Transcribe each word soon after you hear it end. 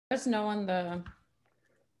us know on the...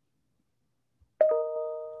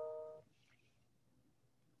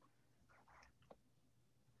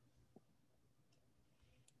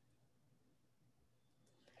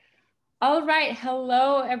 All right,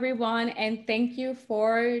 hello everyone, and thank you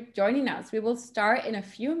for joining us. We will start in a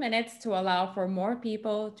few minutes to allow for more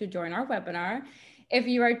people to join our webinar. If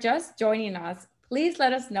you are just joining us, please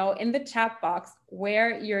let us know in the chat box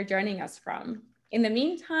where you're joining us from. In the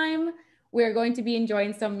meantime, we're going to be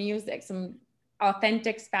enjoying some music, some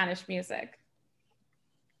authentic Spanish music.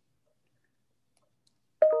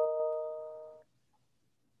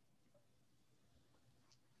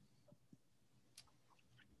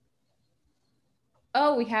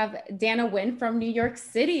 Oh, we have Dana Wynn from New York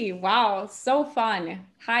City. Wow, so fun.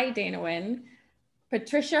 Hi, Dana Wynn.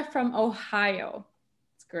 Patricia from Ohio.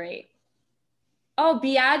 It's great. Oh,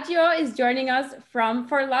 Biagio is joining us from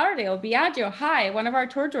Fort Lauderdale. Biagio, hi, one of our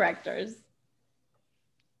tour directors.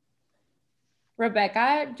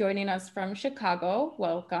 Rebecca joining us from Chicago.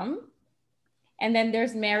 Welcome. And then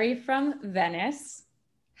there's Mary from Venice.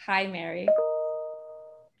 Hi, Mary.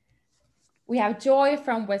 We have Joy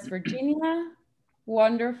from West Virginia.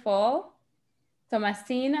 Wonderful.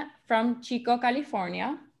 Thomasine from Chico,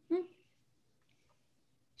 California.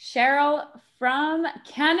 Cheryl from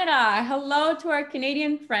Canada. Hello to our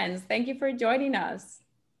Canadian friends. Thank you for joining us.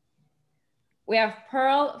 We have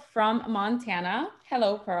Pearl from Montana.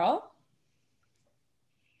 Hello, Pearl.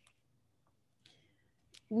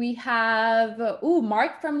 We have,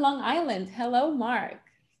 Mark from Long Island. Hello, Mark.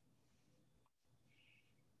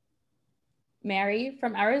 Mary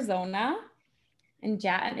from Arizona. And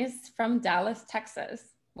Jan is from Dallas,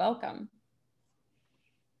 Texas. Welcome.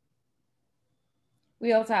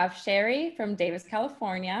 We also have Sherry from Davis,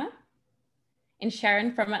 California. And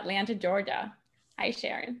Sharon from Atlanta, Georgia. Hi,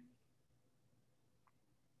 Sharon.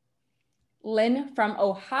 Lynn from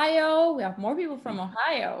Ohio. We have more people from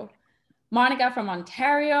Ohio. Monica from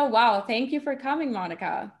Ontario. Wow, thank you for coming,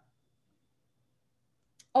 Monica.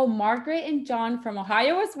 Oh, Margaret and John from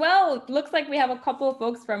Ohio as well. It looks like we have a couple of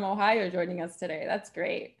folks from Ohio joining us today. That's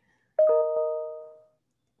great.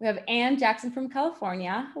 We have Ann Jackson from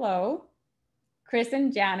California. Hello. Chris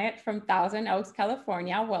and Janet from Thousand Oaks,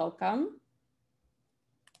 California. Welcome.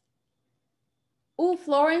 Oh,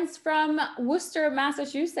 Florence from Worcester,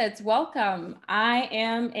 Massachusetts. Welcome. I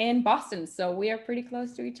am in Boston, so we are pretty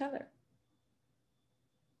close to each other.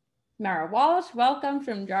 Mara Walsh, welcome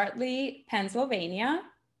from Yardley, Pennsylvania.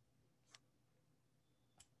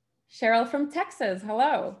 Cheryl from Texas,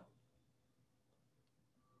 hello.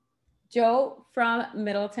 Joe from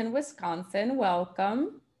Middleton, Wisconsin,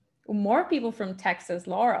 welcome. More people from Texas,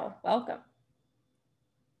 Laurel, welcome.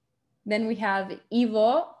 Then we have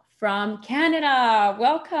Ivo from Canada,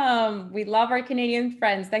 welcome. We love our Canadian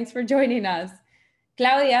friends. Thanks for joining us.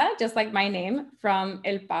 Claudia, just like my name, from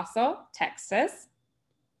El Paso, Texas.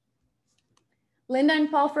 Linda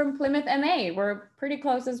and Paul from Plymouth, MA. We're pretty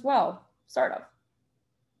close as well, sort of.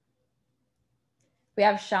 We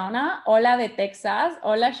have Shauna, hola de Texas.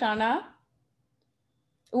 Hola, Shauna.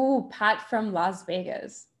 Ooh, Pat from Las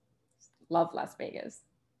Vegas. Love Las Vegas.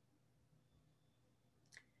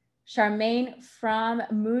 Charmaine from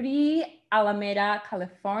Moody, Alameda,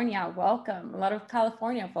 California. Welcome. A lot of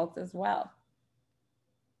California folks as well.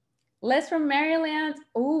 Liz from Maryland.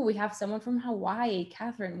 Ooh, we have someone from Hawaii.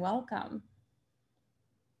 Catherine, welcome.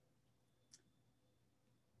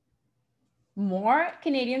 More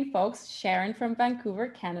Canadian folks. Sharon from Vancouver,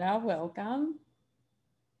 Canada. Welcome.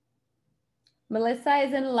 Melissa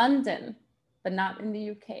is in London, but not in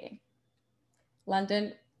the UK.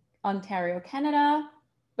 London, Ontario, Canada,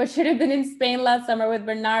 but should have been in Spain last summer with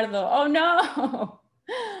Bernardo. Oh no.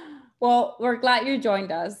 Well, we're glad you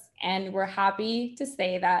joined us, and we're happy to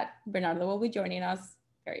say that Bernardo will be joining us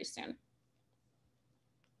very soon.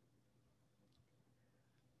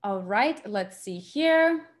 All right, let's see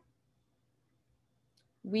here.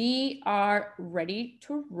 We are ready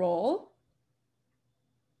to roll.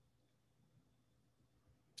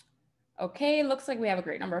 Okay, looks like we have a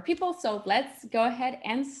great number of people, so let's go ahead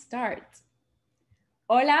and start.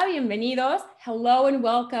 Hola, bienvenidos. Hello and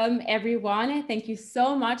welcome, everyone. Thank you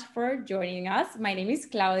so much for joining us. My name is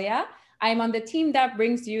Claudia. I'm on the team that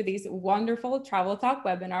brings you these wonderful Travel Talk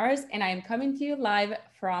webinars, and I am coming to you live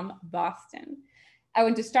from Boston. I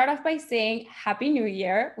want to start off by saying Happy New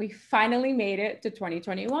Year. We finally made it to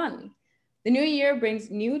 2021. The new year brings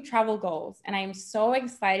new travel goals, and I am so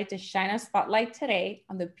excited to shine a spotlight today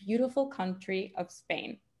on the beautiful country of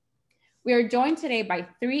Spain. We are joined today by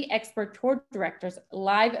 3 expert tour directors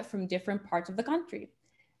live from different parts of the country,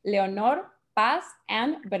 Leonor, Paz,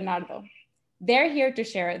 and Bernardo. They're here to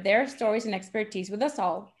share their stories and expertise with us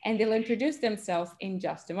all, and they'll introduce themselves in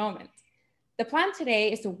just a moment. The plan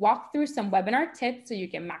today is to walk through some webinar tips so you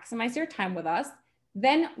can maximize your time with us.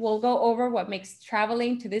 Then we'll go over what makes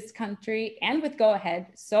traveling to this country and with Go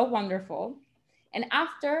Ahead so wonderful. And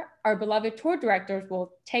after, our beloved tour directors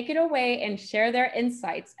will take it away and share their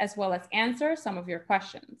insights as well as answer some of your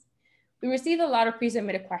questions. We received a lot of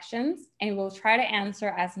pre-submitted questions and we'll try to answer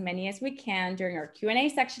as many as we can during our Q&A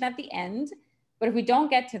section at the end. But if we don't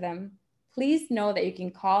get to them, please know that you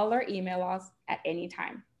can call or email us at any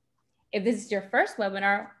time. If this is your first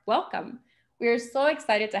webinar, welcome. We are so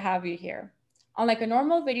excited to have you here. Unlike a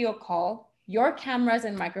normal video call, your cameras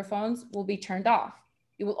and microphones will be turned off.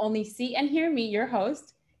 You will only see and hear me, your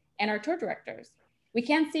host, and our tour directors. We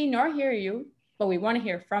can't see nor hear you, but we want to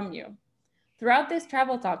hear from you. Throughout this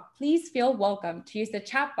travel talk, please feel welcome to use the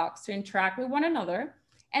chat box to interact with one another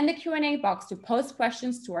and the Q&A box to post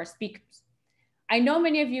questions to our speakers. I know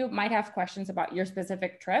many of you might have questions about your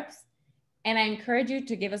specific trips, and I encourage you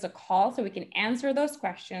to give us a call so we can answer those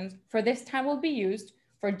questions, for this time will be used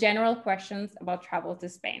for general questions about travel to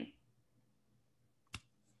Spain.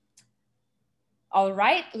 All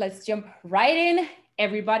right, let's jump right in.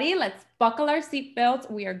 Everybody, let's buckle our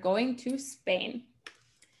seatbelts. We are going to Spain.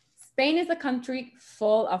 Spain is a country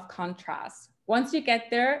full of contrasts. Once you get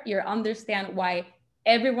there, you'll understand why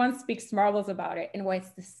everyone speaks marvels about it and why it's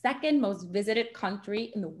the second most visited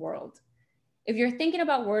country in the world. If you're thinking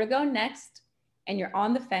about where to go next and you're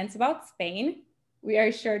on the fence about Spain, we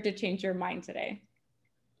are sure to change your mind today.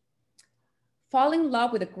 Fall in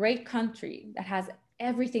love with a great country that has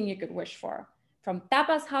everything you could wish for. From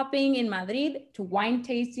tapas hopping in Madrid to wine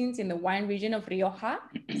tastings in the wine region of Rioja,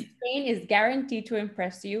 Spain is guaranteed to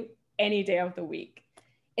impress you any day of the week.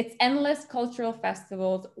 Its endless cultural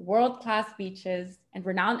festivals, world-class beaches, and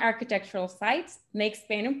renowned architectural sites make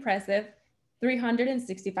Spain impressive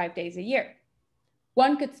 365 days a year.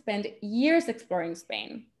 One could spend years exploring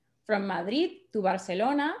Spain, from Madrid to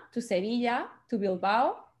Barcelona to Sevilla to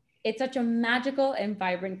Bilbao. It's such a magical and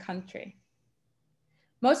vibrant country.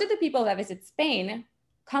 Most of the people that visit Spain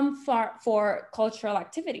come for cultural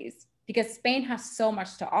activities because Spain has so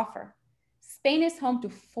much to offer. Spain is home to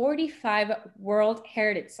 45 World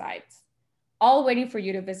Heritage Sites, all waiting for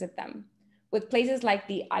you to visit them, with places like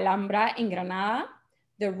the Alhambra in Granada,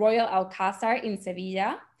 the Royal Alcázar in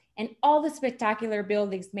Sevilla, and all the spectacular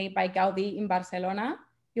buildings made by Gaudí in Barcelona.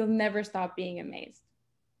 You'll never stop being amazed.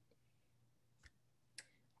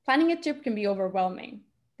 Planning a trip can be overwhelming.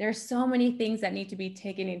 There are so many things that need to be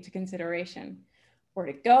taken into consideration. Where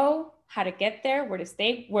to go, how to get there, where to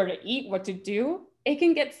stay, where to eat, what to do. It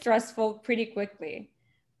can get stressful pretty quickly.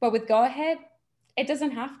 But with Go Ahead, it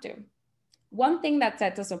doesn't have to. One thing that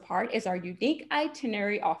sets us apart is our unique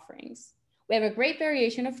itinerary offerings. We have a great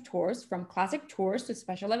variation of tours, from classic tours to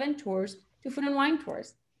special event tours to food and wine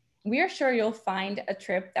tours. We are sure you'll find a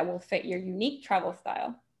trip that will fit your unique travel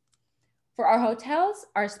style. For our hotels,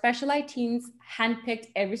 our specialized teams handpicked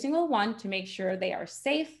every single one to make sure they are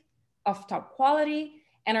safe, of top quality,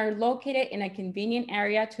 and are located in a convenient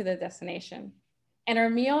area to the destination. And our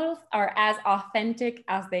meals are as authentic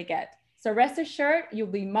as they get. So rest assured, you'll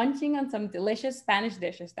be munching on some delicious Spanish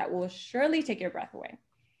dishes that will surely take your breath away.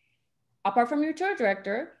 Apart from your tour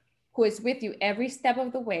director, who is with you every step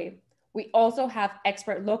of the way, we also have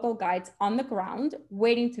expert local guides on the ground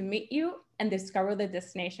waiting to meet you and discover the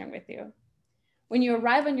destination with you. When you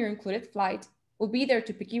arrive on your included flight, we'll be there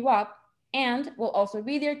to pick you up, and we'll also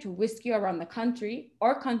be there to whisk you around the country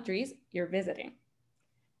or countries you're visiting.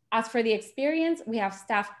 As for the experience, we have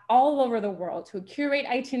staff all over the world who curate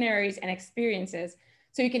itineraries and experiences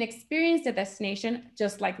so you can experience the destination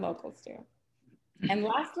just like locals do. And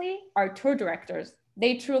lastly, our tour directors.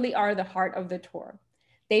 They truly are the heart of the tour.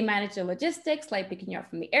 They manage the logistics, like picking you up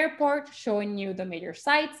from the airport, showing you the major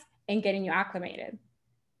sites, and getting you acclimated.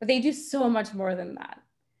 But they do so much more than that.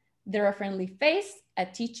 They're a friendly face, a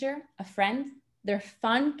teacher, a friend. They're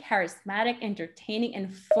fun, charismatic, entertaining,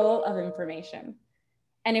 and full of information.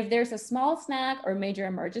 And if there's a small snack or major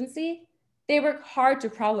emergency, they work hard to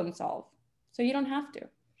problem solve, so you don't have to.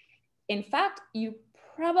 In fact, you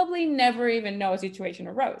probably never even know a situation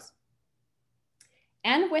arose.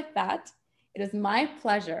 And with that, it is my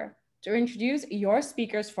pleasure to introduce your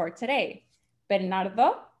speakers for today,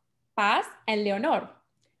 Bernardo, Paz, and Leonor.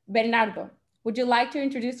 Bernardo, would you like to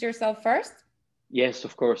introduce yourself first? Yes,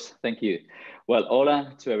 of course. Thank you. Well,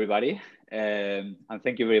 hola to everybody. And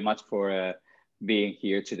thank you very much for being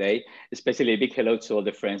here today, especially a big hello to all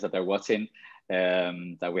the friends that are watching,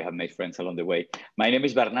 that we have made friends along the way. My name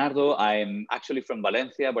is Bernardo. I'm actually from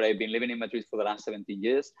Valencia, but I've been living in Madrid for the last 17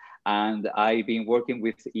 years. And I've been working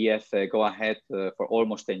with EF Go Ahead for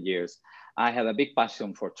almost 10 years. I have a big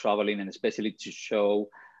passion for traveling and especially to show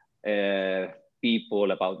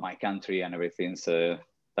people about my country and everything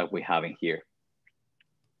that we have in here.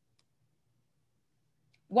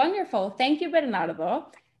 Wonderful. Thank you, Bernardo.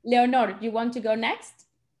 Leonor, do you want to go next?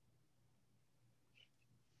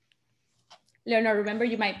 Leonor, remember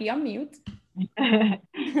you might be on mute. Of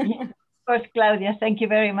course, Claudia, thank you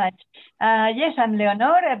very much. Yes, I'm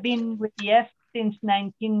Leonor. I've been with EF since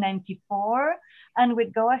 1994 and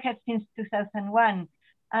with Go Ahead since 2001.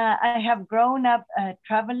 I have grown up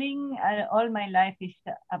traveling. All my life is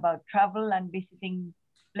about travel and visiting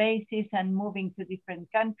places and moving to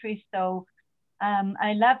different countries. So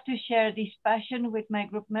I love to share this passion with my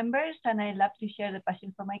group members, and I love to share the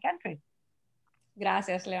passion for my country.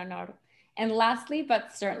 Gracias, Leonor. And lastly,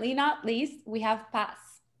 but certainly not least, we have Paz.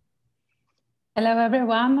 Hello,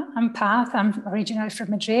 everyone. I'm Paz. I'm originally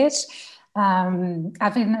from Madrid.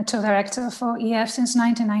 I've been a tour director for EF since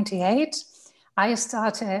 1998. I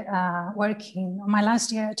started working on my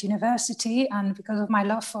last year at university, and because of my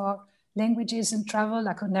love for languages and travel,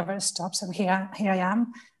 I could never stop. So here I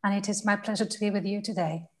am, and it is my pleasure to be with you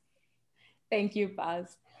today. Thank you,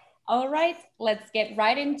 Paz. All right, let's get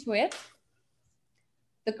right into it.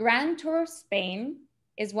 The Grand Tour of Spain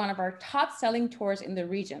is one of our top-selling tours in the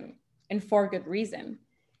region, and for good reason.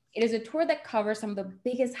 It is a tour that covers some of the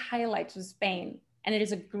biggest highlights of Spain, and it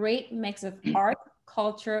is a great mix of art,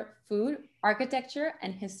 culture, food, architecture,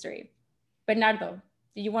 and history. Bernardo,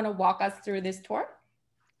 do you want to walk us through this tour?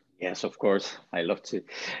 Yes, of course. I love to.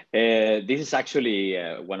 This is actually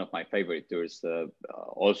one of my favorite tours,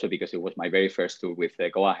 also because it was my very first tour with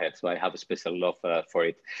Go Ahead, so I have a special love for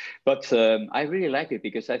it. But I really like it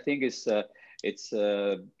because I think it's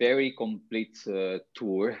a very complete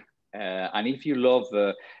tour. And if you love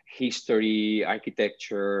history,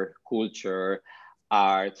 architecture, culture,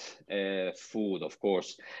 art, food, of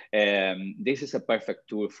course, this is a perfect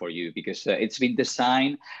tour for you because it's been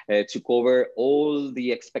designed to cover all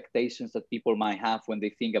the expectations that people might have when they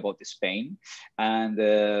think about Spain. And,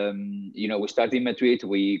 you know, we start in Madrid,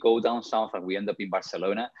 we go down south and we end up in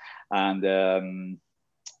Barcelona. And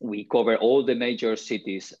we cover all the major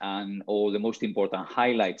cities and all the most important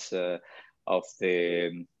highlights of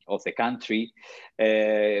the country.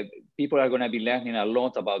 People are going to be learning a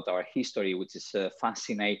lot about our history, which is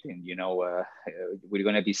fascinating. You know, we're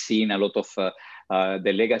going to be seeing a lot of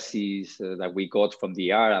the legacies that we got from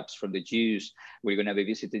the Arabs, from the Jews. We're going to be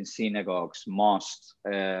visiting synagogues, mosques,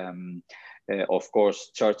 of course,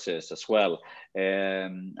 churches as well.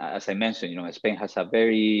 As I mentioned, you know, Spain has a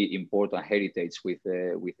very important heritage with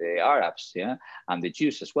the Arabs, yeah, and the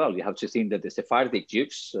Jews as well. You have to think that the Sephardic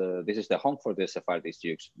Jews, this is the home for the Sephardic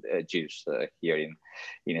Jews here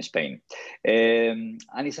in Spain,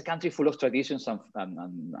 and it's a country full of traditions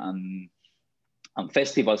and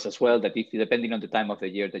festivals as well. That if depending on the time of the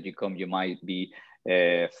year that you come, you might be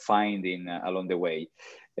finding along the way.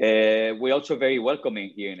 We're also very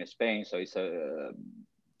welcoming here in Spain, so it's a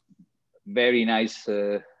very nice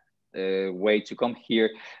way to come here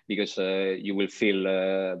because you will feel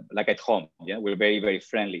like at home. Yeah, we're very, very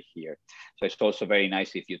friendly here. So it's also very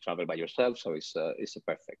nice if you travel by yourself. So it's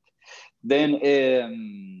perfect. Then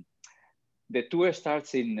the tour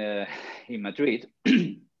starts in Madrid,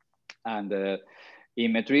 and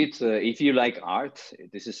in Madrid, if you like art,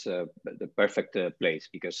 this is the perfect place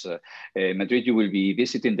because in Madrid you will be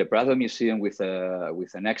visiting the Prado Museum with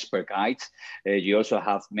an expert guide. You also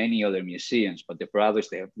have many other museums, but the Prado is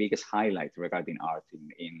the biggest highlight regarding art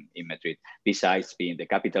in Madrid, besides being the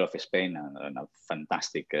capital of Spain and a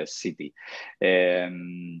fantastic city.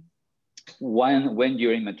 When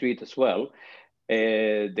you're in Madrid as well,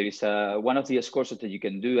 there is one of the excursions that you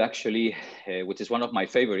can do actually, which is one of my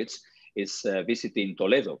favorites, is visiting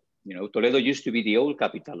Toledo. You know, Toledo used to be the old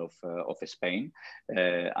capital of Spain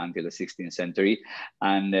until the 16th century.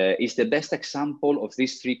 And it's the best example of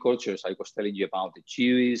these three cultures I was telling you about, the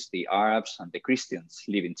Jews, the Arabs, and the Christians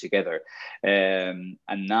living together. And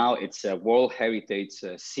now it's a World Heritage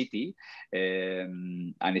City,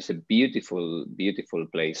 and it's a beautiful, beautiful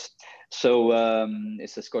place. So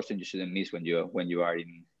it's an excursion you shouldn't miss when you are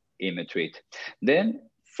in Madrid. Then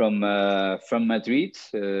from Madrid,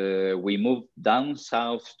 we move down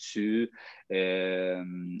south to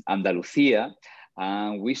Andalusia,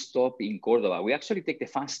 and we stop in Cordoba. We actually take the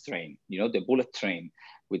fast train, you know, the bullet train,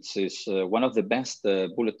 which is one of the best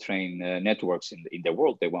bullet train networks in the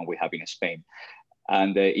world, the one we have in Spain.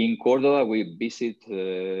 And in Cordoba, we visit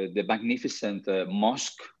the magnificent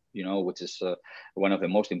mosque, you know, which is one of the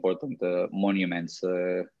most important monuments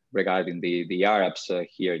regarding the Arabs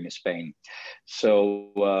here in Spain.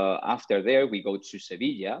 So after there, we go to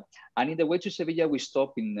Sevilla. And in the way to Sevilla, we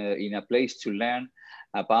stop in a place to learn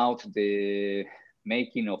about the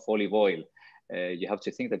making of olive oil. You have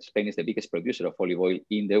to think that Spain is the biggest producer of olive oil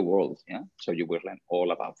in the world. Yeah, so you will learn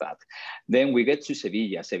all about that. Then we get to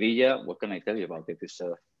Sevilla. Sevilla, what can I tell you about it? It's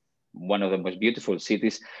one of the most beautiful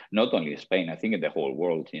cities, not only in Spain, I think in the whole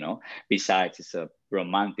world, you know. Besides, it's a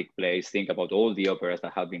romantic place. Think about all the operas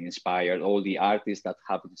that have been inspired, all the artists that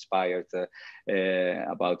have inspired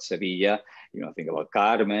about Sevilla. You know, think about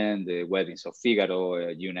Carmen, the weddings of Figaro,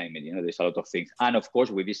 you name it. You know, there's a lot of things. And of course,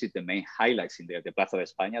 we visit the main highlights in there, the Plaza de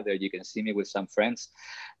España. There you can see me with some friends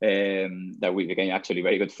that we became actually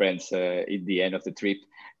very good friends in the end of the trip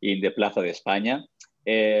in the Plaza de España.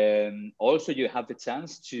 Also, you have the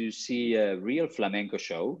chance to see a real flamenco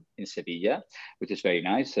show in Sevilla, which is very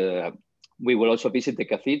nice. We will also visit the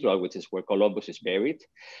cathedral, which is where Columbus is buried.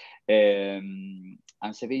 And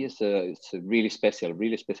Sevilla is it's a really special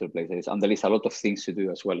place. And there is a lot of things to do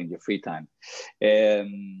as well in your free time.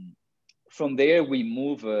 From there, we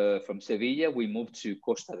move, from Sevilla, we move to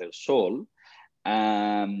Costa del Sol.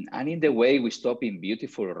 And in the way, we stop in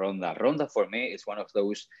beautiful Ronda. Ronda, for me, is one of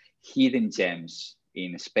those hidden gems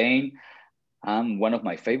in Spain, and one of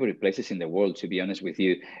my favorite places in the world, to be honest with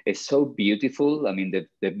you. It's so beautiful. I mean,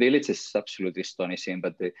 the village is absolutely astonishing,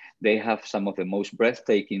 but they have some of the most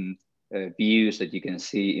breathtaking views that you can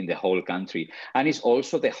see in the whole country. And it's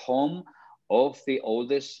also the home of the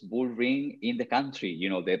oldest bull ring in the country. You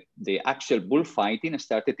know, the actual bullfighting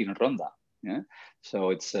started in Ronda. Yeah,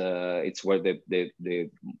 so it's where the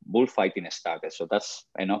bullfighting started. So that's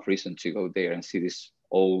enough reason to go there and see this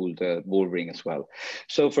old bull ring as well.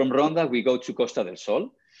 So from Ronda, we go to Costa del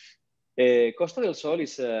Sol. Costa del Sol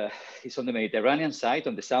is on the Mediterranean side,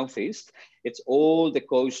 on the southeast. It's all the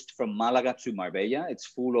coast from Malaga to Marbella. It's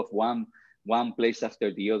full of one place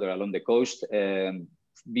after the other along the coast.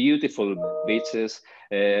 Beautiful beaches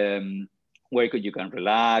where you can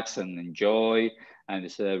relax and enjoy. And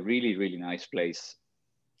it's a really, really nice place.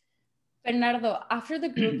 Bernardo, after the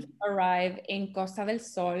groups arrive in Costa del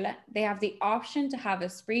Sol, they have the option to have a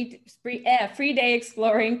free day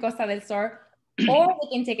exploring Costa del Sol, or they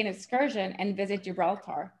can take an excursion and visit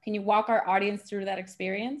Gibraltar. Can you walk our audience through that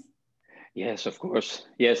experience? Yes, of course.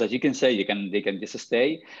 Yes, as you can say, they can just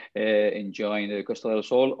stay enjoying the Costa del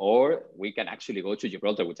Sol, or we can actually go to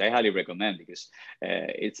Gibraltar, which I highly recommend because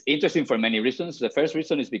it's interesting for many reasons. The first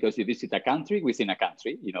reason is because you visit a country within a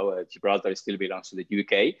country. You know, Gibraltar still belongs to the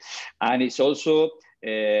UK, and it's also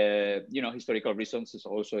you know, historical reasons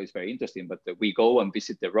is very interesting. But we go and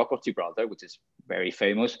visit the Rock of Gibraltar, which is very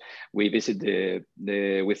famous. We visit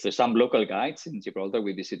with some local guides in Gibraltar.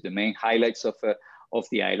 We visit the main highlights of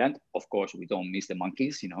the island. Of course, we don't miss the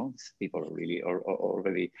monkeys. You know, people really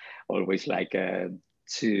already always like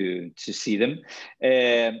to see them.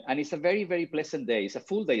 And it's a very, very pleasant day. It's a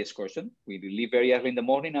full day excursion. We leave very early in the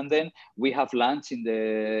morning, and then we have lunch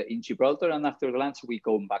in Gibraltar. And after lunch, we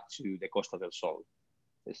go back to the Costa del Sol.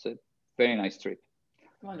 It's a very nice trip.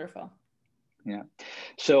 Wonderful. Yeah.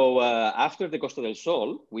 So after the Costa del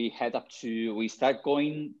Sol, we start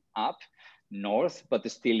going up north, but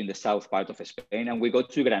still in the south part of Spain, and we go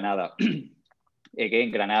to Granada.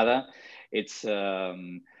 Again, Granada, it's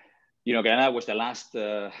you know, Granada was the last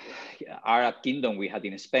Arab kingdom we had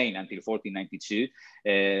in Spain until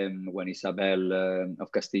 1492, when Isabel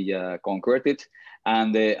of Castilla conquered it,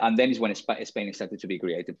 and then is when Spain started to be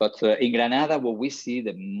created. But in Granada, what we see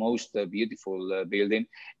the most beautiful building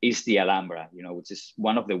is the Alhambra, you know, which is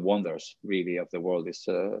one of the wonders really of the world. It's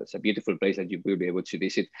a beautiful place that you will be able to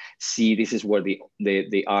visit. See, this is where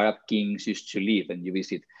the Arab kings used to live, and you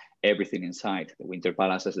visit everything inside, the winter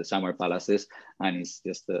palaces, the summer palaces, and it's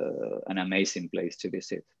just an amazing place to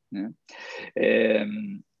visit. Yeah?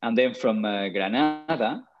 And then from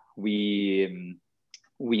Granada, we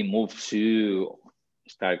move to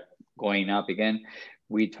start going up again.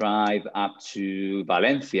 We drive up to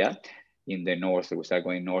Valencia in the north. We start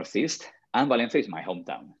going northeast. And Valencia is my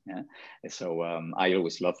hometown. Yeah? So I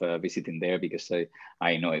always love visiting there because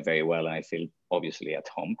I know it very well and I feel obviously at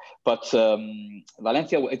home. But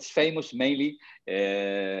Valencia, it's famous mainly,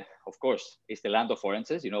 of course, it's the land of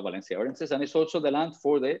oranges, you know, Valencia oranges, and it's also the land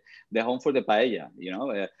for the home for the paella. You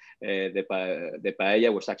know, the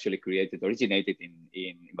paella was actually originated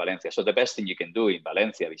in Valencia. So the best thing you can do in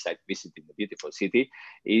Valencia, besides visiting the beautiful city,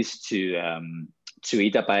 is to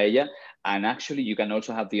eat a paella And actually, you can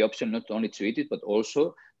also have the option not only to eat it, but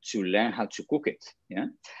also to learn how to cook it. Yeah.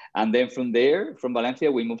 And then from there, from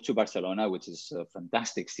Valencia, we moved to Barcelona, which is a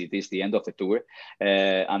fantastic city. It's the end of the tour.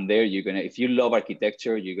 And there you're going to, if you love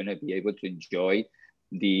architecture, you're going to be able to enjoy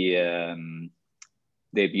the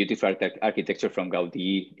beautiful architecture from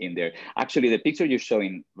Gaudí in there. Actually, the picture you're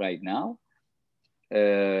showing right now,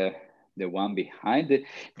 the one behind,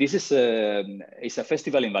 this is it's a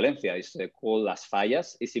festival in Valencia. It's called Las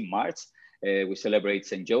Fallas. It's in March. We celebrate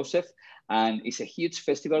St. Joseph, and it's a huge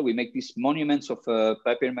festival. We make these monuments of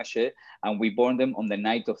papier-mâché, and we burn them on the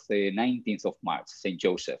night of the 19th of March, St.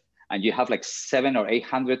 Joseph. And you have like 700 or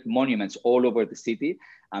 800 monuments all over the city.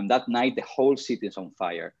 And that night, the whole city is on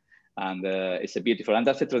fire. And it's a beautiful, and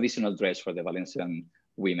that's a traditional dress for the Valencian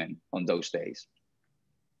women on those days.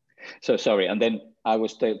 So sorry, and then I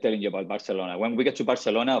was telling you about Barcelona. When we get to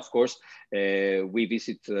Barcelona, of course, we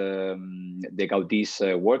visit the Gaudí's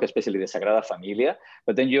work, especially the Sagrada Familia,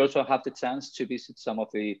 but then you also have the chance to visit some of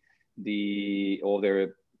the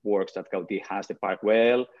other works that Gaudí has, the Park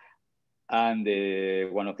Güell,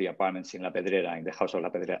 and one of the apartments in La Pedrera, in the house of La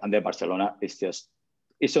Pedrera. And then Barcelona is just,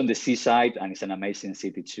 it's on the seaside, and it's an amazing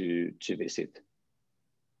city to visit.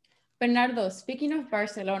 Bernardo, speaking of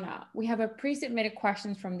Barcelona, we have a pre-submitted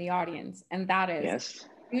question from the audience, and that is, yes.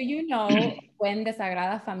 Do you know when the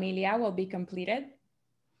Sagrada Familia will be completed?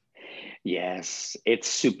 Yes, it's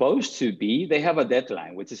supposed to be. They have a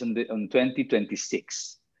deadline, which is on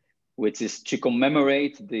 2026, which is to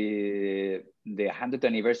commemorate the 100th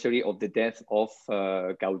anniversary of the death of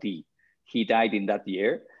Gaudí. He died in that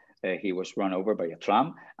year. He was run over by a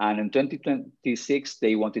tram. And in 2026,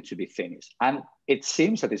 they wanted to be finished. And it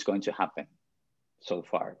seems that it's going to happen so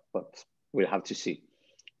far, but we'll have to see.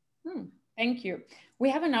 Thank you.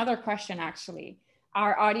 We have another question, actually.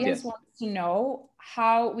 Our audience wants to know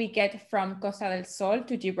how we get from Costa del Sol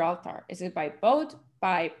to Gibraltar. Is it by boat,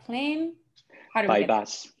 by plane? How do we get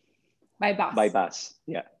bus. By bus. By bus,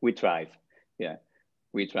 yeah. We drive. Yeah,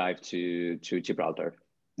 we drive to Gibraltar.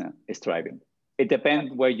 Yeah, it's driving. It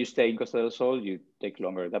depends where you stay in Costa del Sol. You take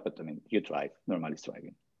longer, but I mean, you drive. Normally, it's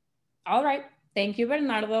driving. All right. Thank you,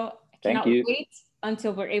 Bernardo. I cannot wait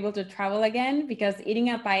until we're able to travel again, because eating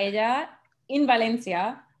a paella in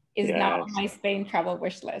Valencia is now on my Spain travel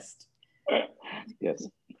wish list. Yes.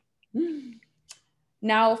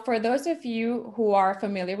 Now, for those of you who are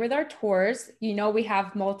familiar with our tours, you know we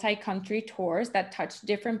have multi-country tours that touch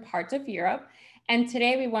different parts of Europe. And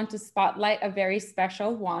today we want to spotlight a very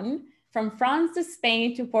special one. From France to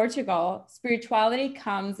Spain to Portugal, spirituality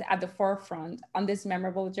comes at the forefront on this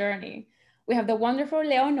memorable journey. We have the wonderful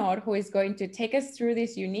Leonor, who is going to take us through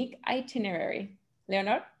this unique itinerary.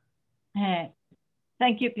 Leonor?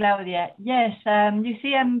 Thank you, Claudia. Yes, you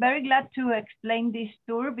see, I'm very glad to explain this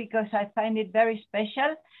tour because I find it very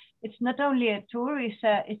special. It's not only a tour,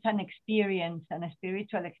 it's an experience, and a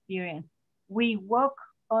spiritual experience. We walk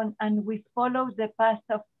on and we follow the path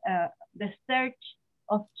of the search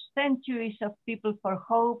of centuries of people for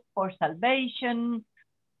hope, for salvation,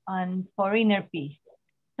 and for inner peace.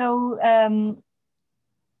 So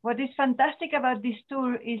what is fantastic about this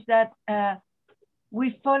tour is that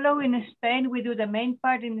we follow in Spain, we do the main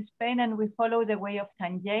part in Spain, and we follow the way of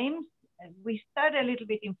St. James. We start a little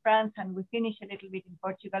bit in France and we finish a little bit in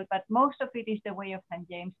Portugal, but most of it is the way of St.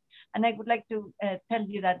 James. And I would like to tell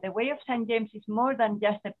you that the way of St. James is more than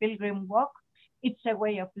just a pilgrim walk, it's a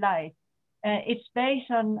way of life. It's based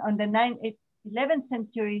on it's 11th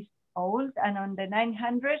centuries old, and on the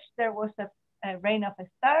 900s, there was a reign of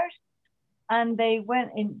stars, and they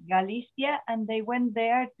went in Galicia, and they went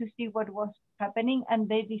there to see what was happening, and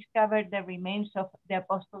they discovered the remains of the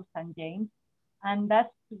Apostle St. James. And that's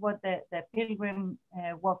what the pilgrim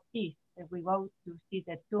walk is. We go to see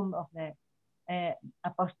the tomb of the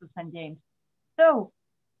Apostle St. James. So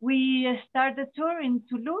we start the tour in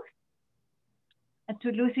Toulouse.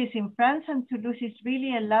 Toulouse is in France, and Toulouse is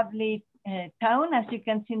really a lovely town. As you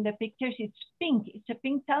can see in the pictures, it's pink. It's a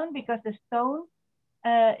pink town because the stone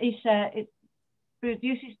it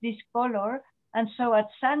produces this color. And so at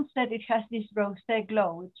sunset, it has this rosé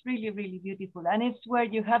glow. It's really, really beautiful. And it's where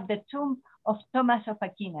you have the tomb of Thomas of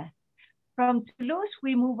Aquino. From Toulouse,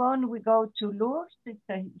 we move on, we go to Lourdes. It's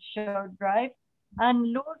a short drive.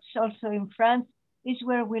 And Lourdes, also in France, is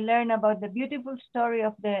where we learn about the beautiful story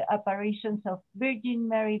of the apparitions of Virgin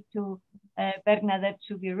Mary to Bernadette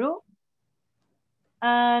Soubirous.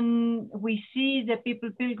 And we see the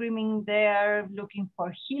people pilgriming there looking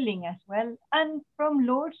for healing as well. And from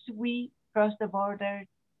Lourdes, we cross the border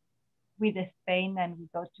with Spain, and we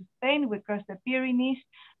go to Spain, we cross the Pyrenees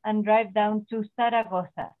and drive down to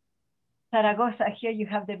Zaragoza. Zaragoza, here you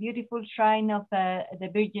have the beautiful shrine of the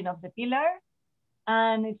Virgin of the Pillar.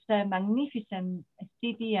 And it's a magnificent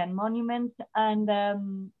city and monument.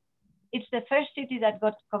 And it's the first city that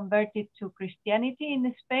got converted to Christianity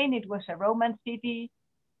in Spain. It was a Roman city.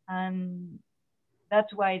 And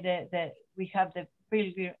that's why we have the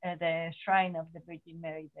shrine of the Virgin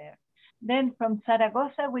Mary there. Then from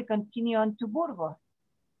Zaragoza, we continue on to Burgos.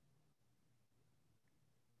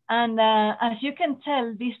 And as you can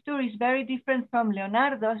tell, this tour is very different from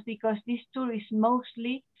Leonardo's because this tour is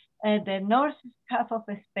mostly the north half of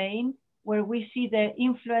Spain, where we see the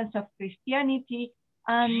influence of Christianity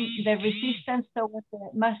and the resistance towards the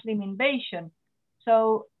Muslim invasion.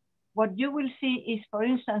 So what you will see is, for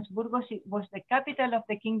instance, Burgos was the capital of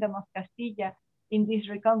the Kingdom of Castilla in this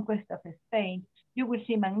reconquest of Spain. You will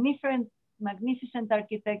see magnificent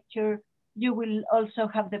architecture. You will also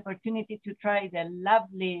have the opportunity to try the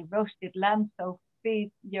lovely roasted lamb, so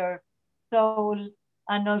feed your soul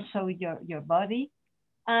and also your body.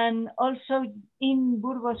 And also in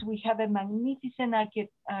Burgos, we have a magnificent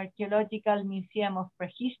archaeological museum of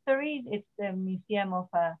prehistory. It's the Museum of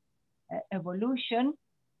Evolution.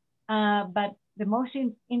 But the most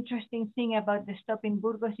interesting thing about the stop in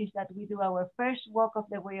Burgos is that we do our first walk of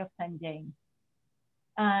the Way of St. James.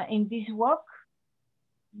 In this walk,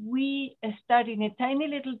 we start in a tiny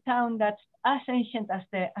little town that's as ancient as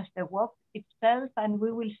the walk itself, and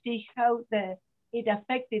we will see how it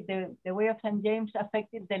affected the Way of St. James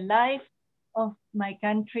affected the life of my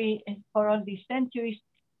country for all these centuries.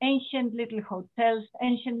 Ancient little hotels,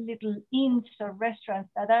 ancient little inns or restaurants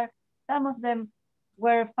that are, some of them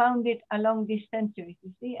were founded along these centuries,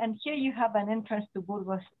 you see. And here you have an entrance to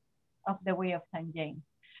Burgos of the Way of St. James.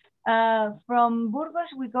 From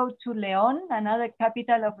Burgos, we go to León, another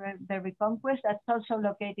capital of the Reconquest that's also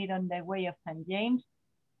located on the Way of St. James.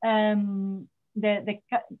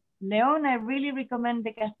 León, I really recommend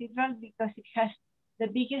the cathedral because it has the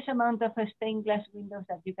biggest amount of stained glass windows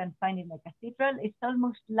that you can find in the cathedral. It's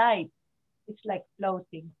almost light. It's like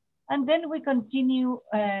floating. And then we continue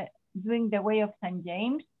doing the Way of St.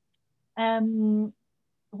 James.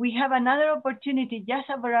 We have another opportunity just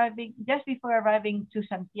before arriving to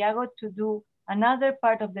Santiago to do another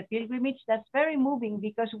part of the pilgrimage that's very moving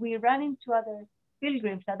because we run into other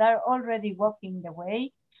pilgrims that are already walking the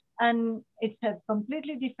way. And it's a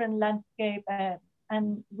completely different landscape.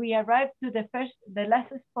 And we arrived to the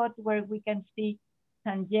last spot where we can see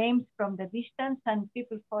St. James from the distance and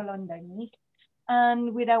people fall on their knees.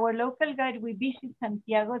 And with our local guide, we visit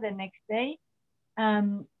Santiago the next day.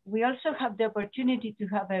 We also have the opportunity to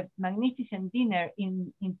have a magnificent dinner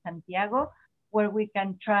in Santiago, where we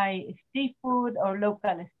can try seafood or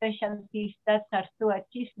local specialties. That's Arzúa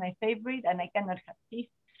cheese, my favorite, and I cannot have cheese.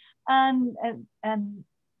 And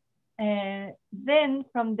then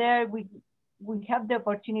from there, we have the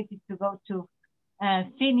opportunity to go to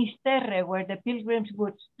Finisterre, where the pilgrims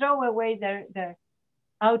would throw away their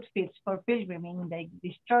outfits for pilgriming. They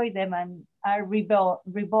destroy them and are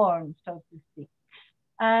reborn, so to speak.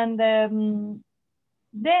 And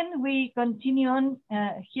then we continue on.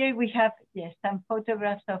 Here we have some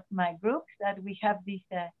photographs of my groups that we have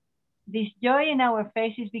this joy in our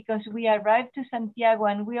faces because we arrived to Santiago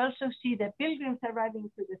and we also see the pilgrims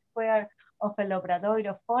arriving to the square of El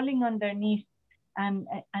Obradoiro, falling on their knees and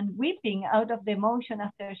weeping out of the emotion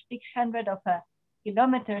after 600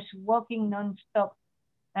 kilometers walking non-stop.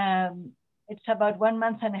 It's about 1.5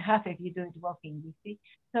 months if you do it walking, you see.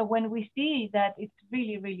 So when we see that, it's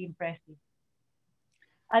really, really impressive.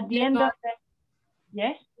 At the end of the,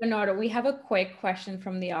 yes? Bernardo, we have a quick question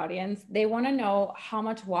from the audience. They want to know how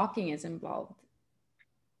much walking is involved.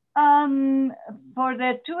 For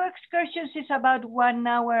the 2 excursions, it's about 1.5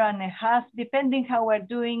 hours, depending how we're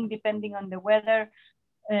doing, depending on the weather.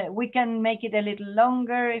 We can make it a little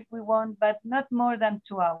longer if we want, but not more than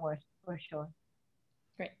 2 hours for sure.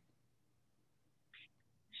 Great.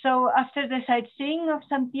 So after the sightseeing of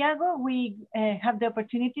Santiago, we have the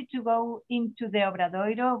opportunity to go into the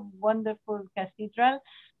Obradoiro, wonderful cathedral,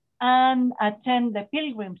 and attend the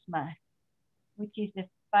Pilgrim's Mass, which is the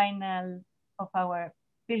final of our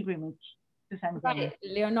pilgrimage to Santiago. Right.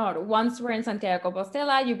 Leonor, once we're in Santiago de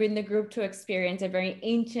Compostela, you bring the group to experience a very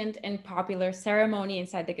ancient and popular ceremony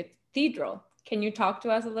inside the cathedral. Can you talk to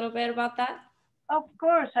us a little bit about that? Of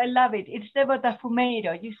course, I love it. It's the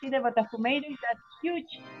Botafumeiro. You see the Botafumeiro is that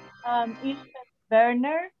huge insect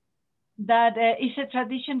burner that is a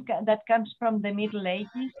tradition that comes from the Middle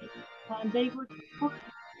Ages. And they would sweep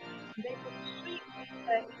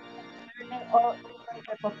the burner all over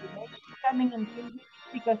the population coming in pilgrimage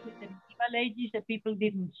because in the medieval ages, the people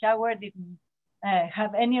didn't shower, didn't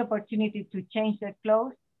have any opportunity to change their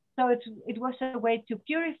clothes. So it was a way to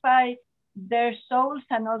purify their souls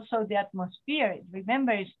and also the atmosphere.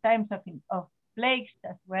 Remember, it's times of plagues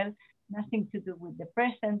as well, nothing to do with the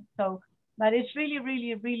present. So, but it's really,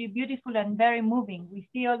 really, really beautiful and very moving. We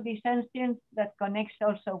see all these ancients that connects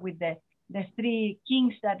also with the three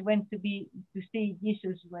kings that went to see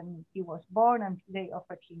Jesus when he was born, and they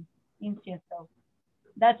offered him incense. So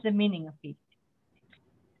that's the meaning of it.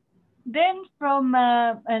 Then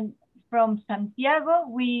from Santiago,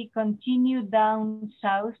 we continue down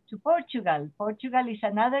south to Portugal. Portugal is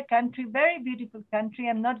another country, very beautiful country.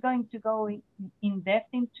 I'm not going to go in depth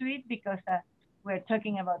into it because we're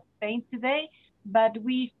talking about Spain today, but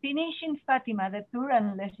we finish in Fatima, the tour,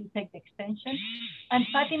 unless you take the extension. And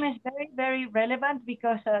Fatima is very, very relevant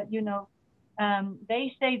because, you know,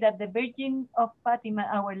 they say that the Virgin of Fatima,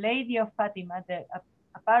 Our Lady of Fatima, the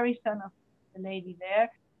apparition of the lady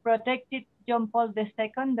there, protected John Paul II,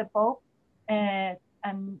 the Pope, and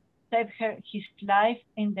saved his life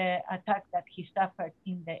in the attack that he suffered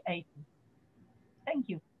in the 80s. Thank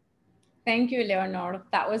you. Thank you, Leonor.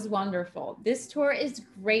 That was wonderful. This tour is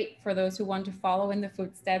great for those who want to follow in the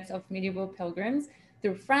footsteps of medieval pilgrims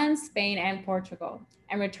through France, Spain, and Portugal,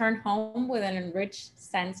 and return home with an enriched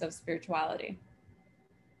sense of spirituality.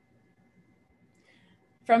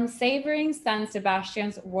 From savoring San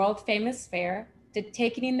Sebastian's world-famous fair to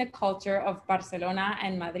taking in the culture of Barcelona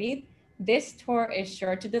and Madrid, this tour is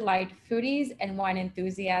sure to delight foodies and wine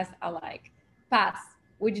enthusiasts alike. Paz,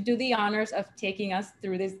 would you do the honors of taking us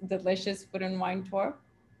through this delicious food and wine tour?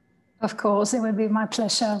 Of course, it would be my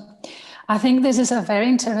pleasure. I think this is a very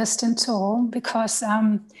interesting tour because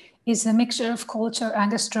it's a mixture of culture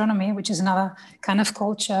and gastronomy, which is another kind of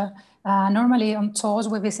culture. Normally on tours,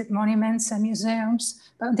 we visit monuments and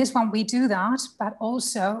museums, but on this one we do that, but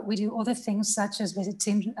also we do other things such as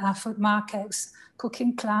visiting food markets,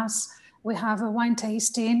 cooking class. We have a wine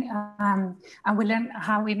tasting and we learn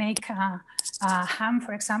how we make ham,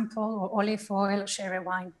 for example, or olive oil or sherry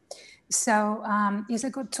wine. So it's a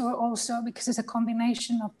good tour also because it's a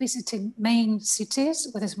combination of visiting main cities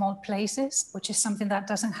with small places, which is something that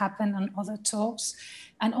doesn't happen on other tours.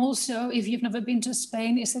 And also, if you've never been to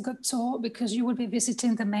Spain, it's a good tour because you will be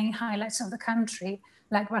visiting the main highlights of the country,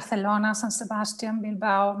 like Barcelona, San Sebastian,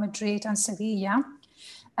 Bilbao, Madrid, and Sevilla.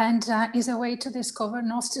 And it's a way to discover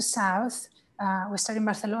north to south. We start in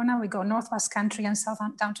Barcelona, we go North Basque Country and south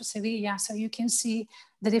down to Sevilla. So you can see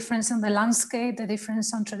the difference in the landscape, the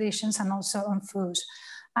difference on traditions, and also on food.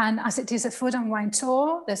 And as it is a food and wine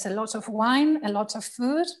tour, there's a lot of wine, a lot of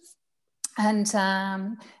food. And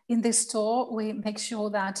in this tour, we make sure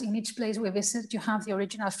that in each place we visit, you have the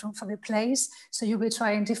original fruit for the place. So you'll be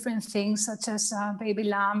trying different things such as baby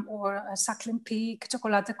lamb or suckling pig,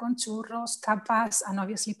 chocolate con churros, tapas, and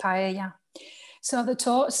obviously paella. So the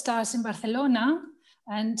tour starts in Barcelona,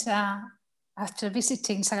 and after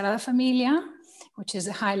visiting Sagrada Familia, which is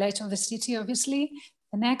a highlight of the city, obviously,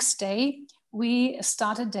 the next day, we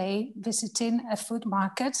start a day visiting a food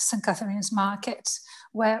market, St. Catherine's Market,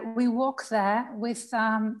 where we walk there with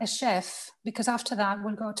a chef, because after that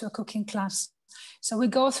we'll go to a cooking class. So we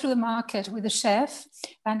go through the market with the chef,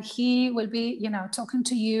 and he will be, you know, talking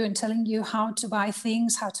to you and telling you how to buy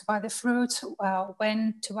things, how to buy the fruit,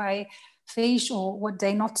 when to buy fish or what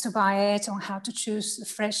day not to buy it, or how to choose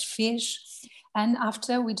fresh fish. And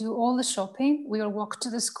after we do all the shopping, we will walk to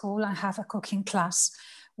the school and have a cooking class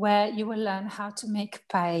where you will learn how to make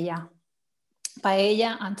paella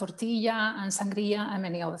and tortilla and sangria and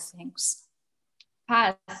many other things.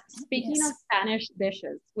 Paz, speaking Yes. of Spanish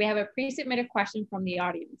dishes, we have a pre-submitted question from the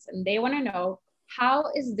audience, and they want to know, how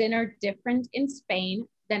is dinner different in Spain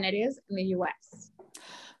than it is in the US?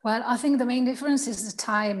 Well, I think the main difference is the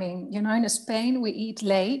timing. You know, in Spain, we eat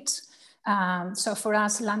late. So for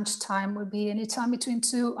us, lunchtime would be any time between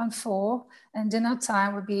 2 and 4, and dinner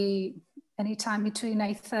time would be any time between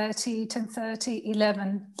 8:30, 10:30,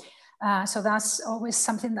 11. So that's always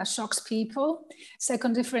something that shocks people.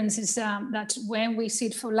 Second difference is that when we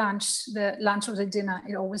sit for lunch, the lunch or the dinner,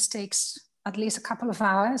 it always takes at least a couple of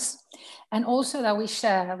hours. And also that we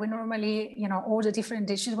share. We normally, you know, order different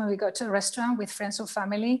dishes when we go to a restaurant with friends or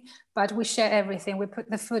family, but we share everything. We put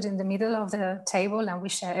the food in the middle of the table and we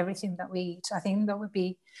share everything that we eat. I think that would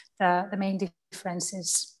be the main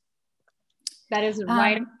differences. That is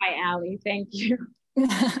right up my alley. Thank you.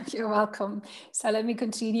 You're welcome. So let me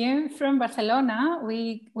continue. From Barcelona,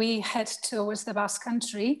 we head towards the Basque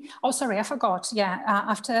Country. Oh, sorry, I forgot. Yeah,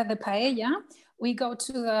 after the paella, we go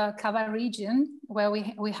to the Cava region where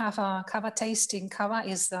we have a Cava tasting. Cava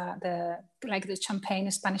is like the champagne,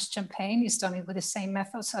 Spanish champagne. It's done with the same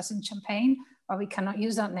methods as in champagne, but we cannot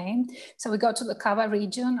use that name. So we go to the Cava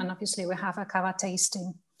region, and obviously we have a Cava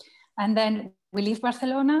tasting. And then we leave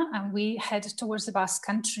Barcelona and we head towards the Basque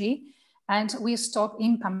Country, and we stop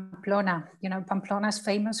in Pamplona. You know, Pamplona is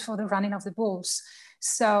famous for the running of the bulls.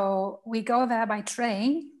 So we go there by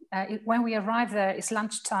train. When we arrive there, it's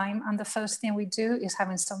lunchtime, and the first thing we do is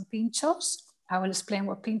having some pinchos. I will explain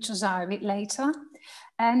what pinchos are a bit later.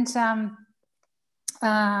 And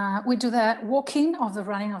we do the walking of the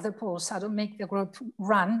running of the bulls. I don't make the group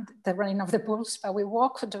run the running of the bulls, but we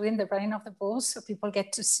walk doing the running of the bulls, so people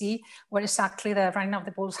get to see where exactly the running of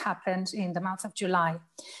the bulls happened in the month of July.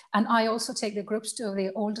 And I also take the groups to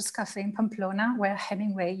the oldest cafe in Pamplona, where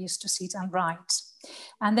Hemingway used to sit and write.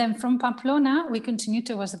 And then from Pamplona, we continue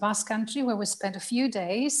towards the Basque Country, where we spend a few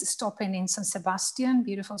days stopping in San Sebastian,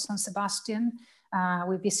 beautiful San Sebastian.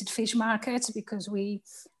 We visit fish markets because we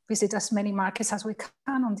visit as many markets as we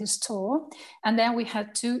can on this tour. And then we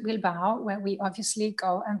head to Bilbao, where we obviously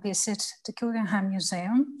go and visit the Guggenheim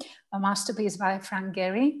Museum, a masterpiece by Frank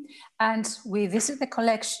Gehry. And we visit the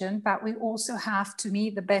collection, but we also have, to me,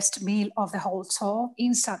 the best meal of the whole tour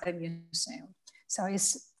inside the museum. So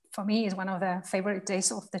for me, it's one of the favorite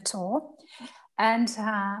days of the tour. And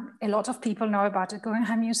a lot of people know about the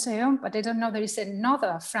Guggenheim Museum, but they don't know there is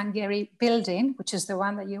another Frank Gehry building, which is the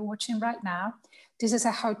one that you're watching right now. This is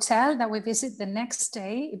a hotel that we visit the next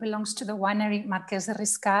day. It belongs to the winery Marqués de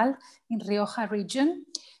Riscal in Rioja region.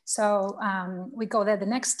 So we go there the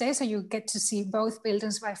next day, so you get to see both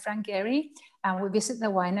buildings by Frank Gehry. And we visit the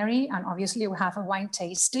winery, and obviously we have a wine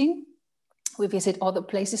tasting. We visit other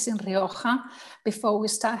places in Rioja before we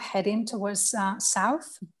start heading towards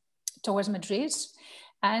south, towards Madrid.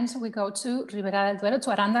 And we go to Ribera del Duero,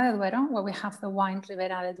 to Aranda del Duero, where we have the wine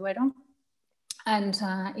Ribera del Duero. And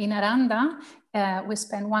in Aranda, we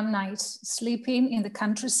spend one night sleeping in the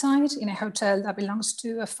countryside in a hotel that belongs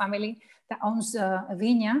to a family that owns a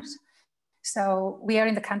vineyard. So we are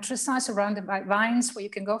in the countryside surrounded by vines where you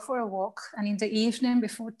can go for a walk. And in the evening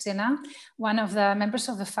before dinner, one of the members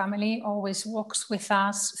of the family always walks with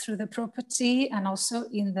us through the property and also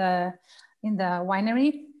in the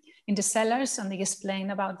winery, in the cellars, and they explain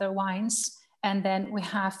about their wines. And then we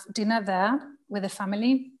have dinner there with the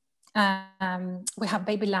family. We have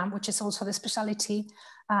baby lamb, which is also the specialty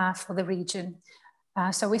for the region.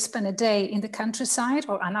 So we spend a day in the countryside,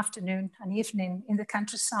 or an afternoon, an evening in the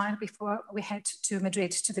countryside before we head to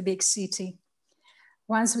Madrid, to the big city.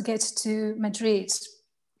 Once we get to Madrid,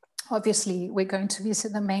 obviously we're going to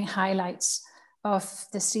visit the main highlights of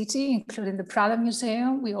the city, including the Prado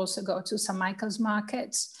Museum. We also go to St. Michael's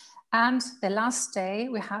Market. And the last day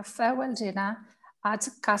we have farewell dinner at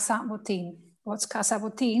Casa Botín. What's Casa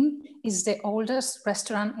Botín is the oldest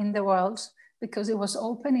restaurant in the world, because it was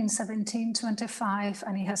opened in 1725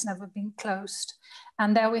 and it has never been closed.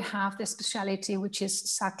 And there we have the specialty, which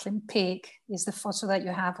is suckling pig, is the photo that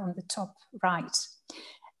you have on the top right.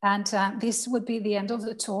 And this would be the end of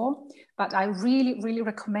the tour, but I really, really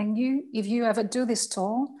recommend you, if you ever do this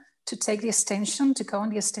tour, to take the extension, to go on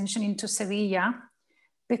the extension into Sevilla,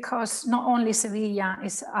 because not only Sevilla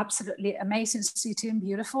is absolutely amazing city and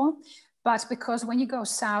beautiful, but because when you go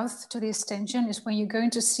south to the extension is when you're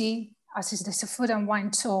going to see, as is this a food and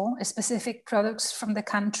wine tour, specific products from the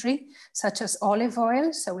country, such as olive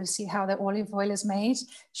oil. So we'll see how the olive oil is made,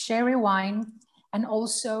 sherry wine, and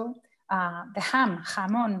also the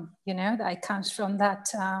jamón, you know, that comes from that,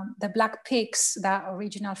 the black pigs that are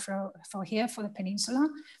original for here, for the peninsula,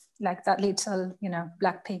 like that little, you know,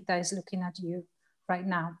 black pig that is looking at you right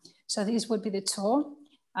now. So this would be the tour,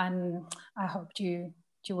 and I hope you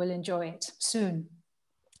will enjoy it soon.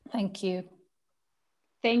 Thank you.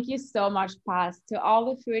 Thank you so much, Paz. To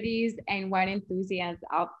all the foodies and wine enthusiasts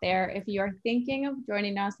out there, if you are thinking of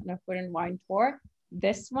joining us on a food and wine tour,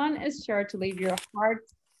 this one is sure to leave your heart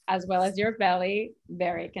as well as your belly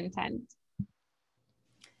very content.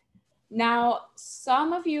 Now,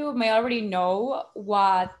 some of you may already know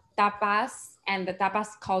what tapas and the tapas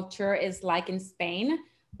culture is like in Spain.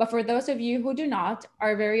 But for those of you who do not,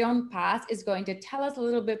 our very own Paz is going to tell us a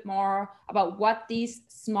little bit more about what these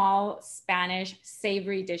small Spanish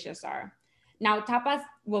savory dishes are. Now, tapas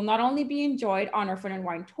will not only be enjoyed on our food and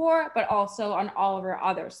wine tour, but also on all of our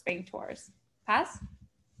other Spain tours. Paz?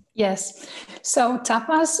 Yes, so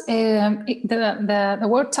tapas, the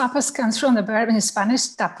word tapas comes from the verb in Spanish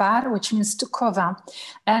tapar, which means to cover.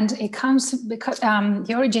 And it comes because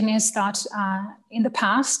the origin is that in the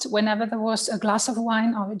past, whenever there was a glass of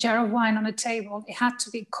wine or a jar of wine on a table, it had to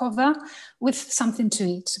be covered with something to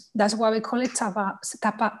eat. That's why we call it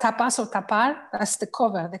tapas or tapar. That's the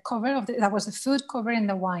cover of that was the food covering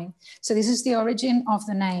the wine. So this is the origin of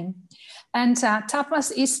the name. And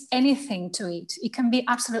tapas is anything to eat. It can be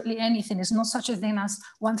absolutely anything. It's not such a thing as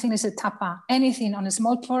one thing is a tapa. Anything on a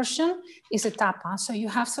small portion is a tapa. So you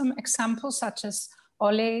have some examples such as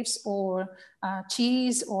olives or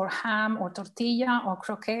cheese or ham or tortilla or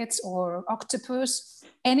croquettes or octopus.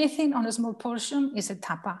 Anything on a small portion is a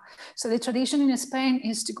tapa. So the tradition in Spain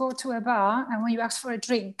is to go to a bar, and when you ask for a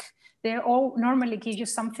drink, they all normally give you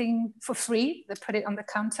something for free. They put it on the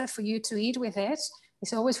counter for you to eat with it.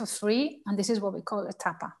 It's always for free, and this is what we call a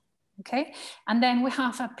tapa. Okay, and then we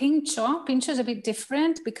have a pincho. Pincho is a bit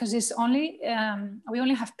different because it's only we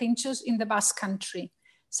only have pinchos in the Basque country,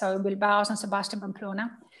 so Bilbao, San Sebastian,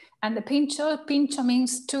 Pamplona. And the pincho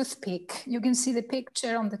means toothpick. You can see the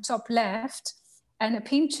picture on the top left, and a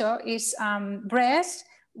pincho is bread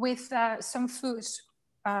with some food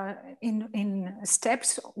in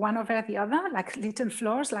steps, one over the other, like little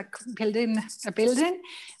floors, like building a building,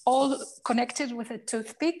 all connected with a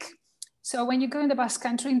toothpick. So when you go in the Basque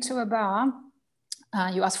country into a bar,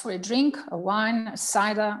 you ask for a drink, a wine, a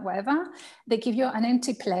cider, whatever. They give you an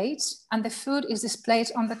empty plate, and the food is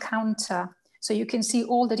displayed on the counter. So you can see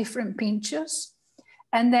all the different pinchos.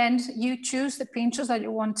 And then you choose the pinchos that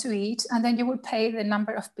you want to eat, and then you will pay the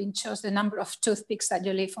number of pinchos, the number of toothpicks that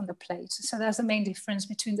you leave on the plate. So that's the main difference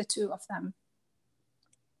between the two of them.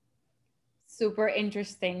 Super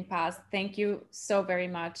interesting, Paz. Thank you so very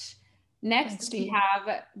much. Next, we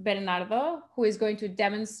have Bernardo, who is going to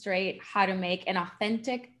demonstrate how to make an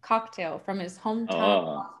authentic cocktail from his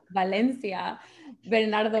hometown of Valencia.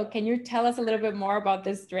 Bernardo, can you tell us a little bit more about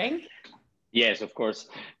this drink? Yes, of course.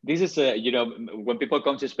 This is, you know, when people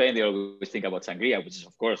come to Spain, they always think about sangria, which is,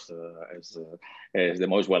 of course, is the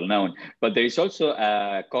most well-known. But there is also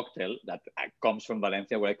a cocktail that comes from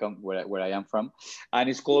Valencia, where I am from, and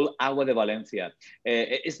it's called Agua de Valencia.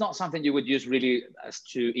 It's not something you would use really as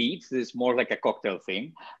to eat. It's more like a cocktail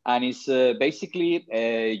thing. And it's basically,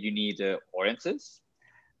 you need oranges,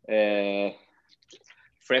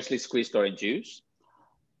 freshly squeezed orange juice,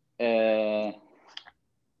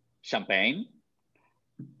 champagne,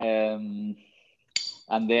 and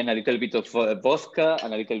then a little bit of vodka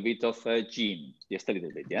and a little bit of gin, just a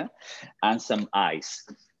little bit, yeah, and some ice.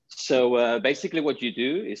 So basically what you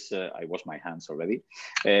do is, I wash my hands already,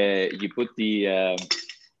 you put the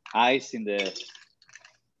ice in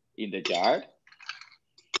the jar,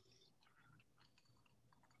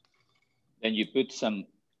 then you put some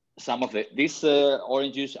of this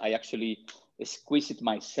orange juice. I actually squeeze it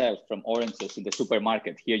myself from oranges in the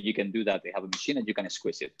supermarket. Here you can do that. They have a machine and you can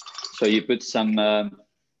squeeze it. So you put some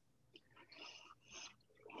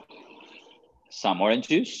orange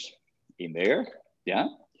juice in there. Yeah.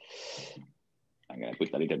 I'm gonna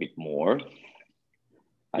put a little bit more.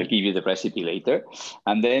 I'll give you the recipe later.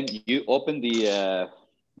 And then you open the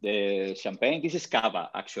champagne. This is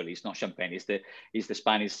cava, actually. It's not champagne. It's the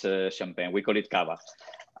Spanish champagne. We call it cava.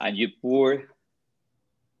 And you pour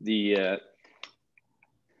the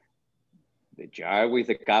jar with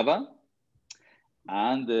the cava,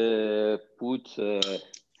 and put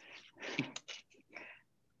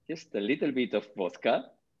just a little bit of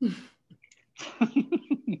vodka and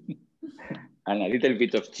a little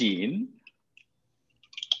bit of gin.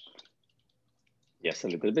 Just a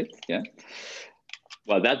little bit, yeah.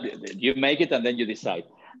 Well, that you make it and then you decide.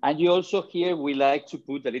 And you also here, we like to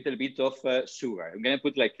put a little bit of sugar. I'm gonna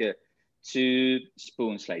put like 2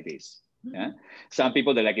 spoons like this. Yeah. Some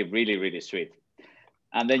people, they like it really, really sweet.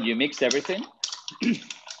 And then you mix everything.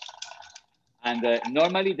 And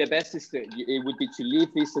normally the best is it would be to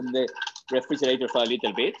leave this in the refrigerator for a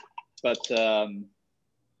little bit, but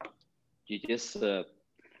you just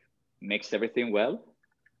mix everything well,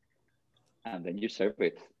 and then you serve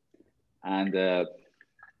it. And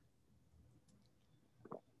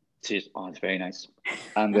it's very nice.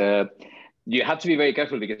 And you have to be very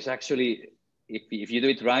careful, because actually, if you do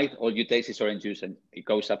it right, all you taste is orange juice and it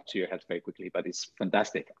goes up to your head very quickly, but it's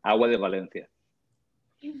fantastic. Agua de Valencia.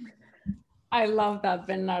 I love that,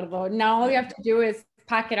 Bernardo. Now all you have to do is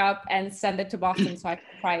pack it up and send it to Boston so I can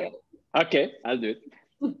try it. Okay, I'll do it.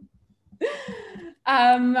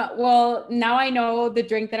 Well, now I know the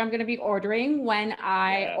drink that I'm going to be ordering when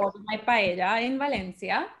I order my paella in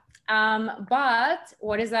Valencia. But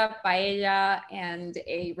what is a paella and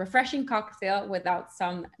a refreshing cocktail without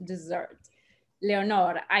some dessert?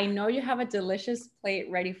 Leonor, I know you have a delicious plate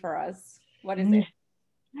ready for us. What is it?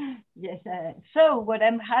 Yes. So what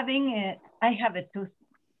I'm having, I have a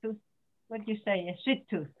what do you say, a sweet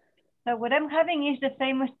tooth. So what I'm having is the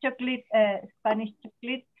famous chocolate, Spanish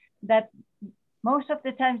chocolate that most of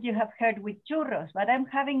the times you have heard with churros, but I'm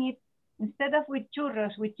having it instead of with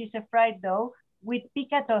churros, which is a fried dough, with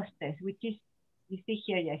picatostes, which is You see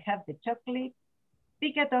here, I have the chocolate.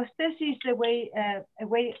 Picatostes is a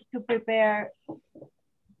way to prepare.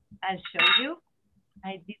 I'll show you.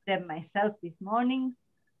 I did them myself this morning.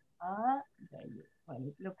 Well,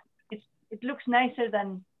 it looks nicer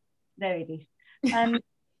than, there it is. And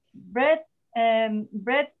bread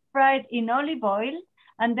fried in olive oil.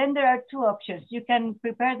 And then there are two options. You can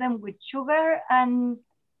prepare them with sugar and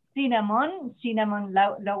cinnamon. Cinnamon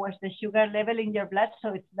lowers the sugar level in your blood, so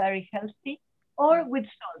it's very healthy. Or with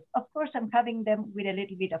salt. Of course, I'm having them with a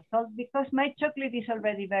little bit of salt because my chocolate is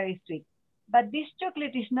already very sweet. But this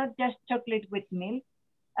chocolate is not just chocolate with milk.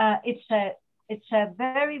 It's a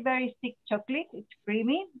very, very thick chocolate. It's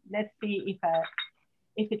creamy. Let's see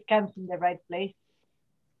if it comes in the right place.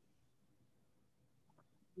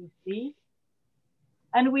 You see?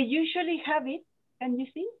 And we usually have it. Can you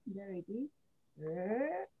see? There it is.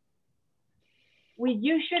 We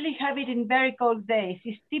usually have it in very cold days.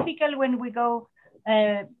 It's typical when we go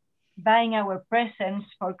buying our presents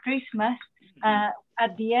for Christmas.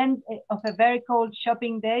 At the end of a very cold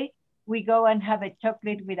shopping day, we go and have a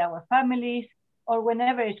chocolate with our families, or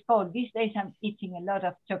whenever it's cold. These days, I'm eating a lot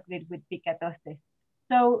of chocolate with picatostes.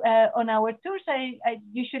 So on our tours, I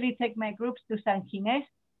usually take my groups to San Ginés,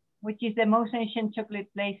 which is the most ancient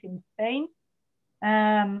chocolate place in Spain.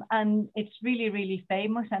 And it's really, really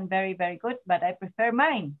famous and very, very good, but I prefer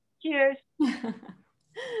mine. Cheers.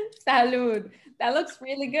 Salud. That looks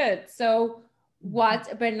really good. So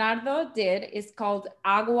what Bernardo did is called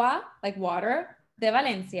agua, like water, de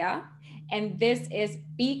Valencia. And this is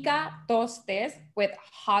picatostes with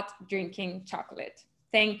hot drinking chocolate.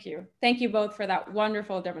 Thank you. Thank you both for that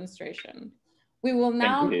wonderful demonstration. We will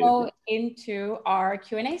now go into our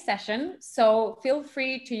Q&A session. So feel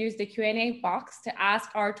free to use the Q&A box to ask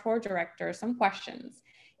our tour director some questions.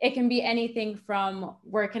 It can be anything from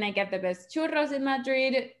where can I get the best churros in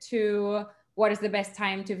Madrid to what is the best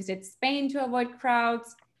time to visit Spain to avoid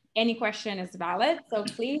crowds. Any question is valid, so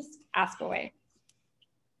please ask away.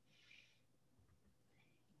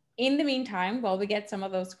 In the meantime, while we get some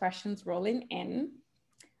of those questions rolling in,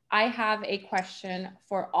 I have a question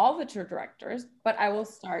for all the tour directors, but I will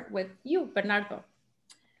start with you, Bernardo.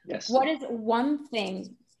 Yes. What is one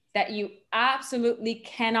thing that you absolutely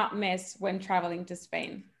cannot miss when traveling to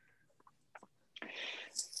Spain?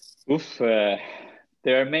 Oof, there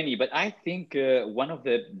are many, but I think one of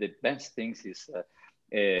the best things is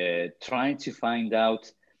trying to find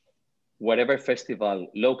out whatever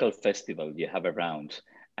festival, local festival you have around,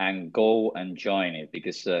 and go and join it,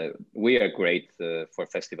 because we are great for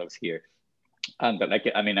festivals here. And like,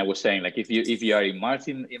 I mean, I was saying, like, if you are in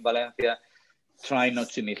Martin in Valencia, try not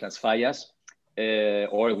to miss Las Fallas,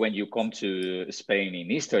 or when you come to Spain in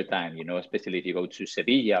Easter time, you know, especially if you go to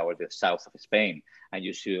Sevilla or the south of Spain, and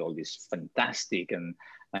you see all these fantastic and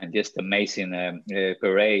just amazing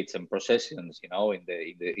parades and processions, you know, in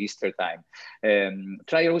the Easter time.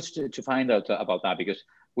 Try also to find out about that, because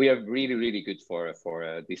we are really, really good for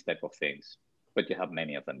these type of things. But you have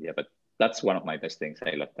many of them, yeah. But that's one of my best things.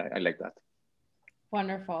 I like that.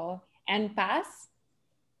 Wonderful. And Paz?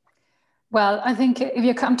 Well, I think if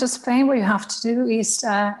you come to Spain, what you have to do is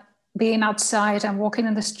being outside and walking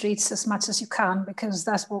in the streets as much as you can, because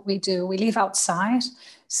that's what we do. We live outside.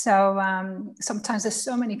 So sometimes there's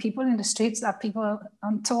so many people in the streets that people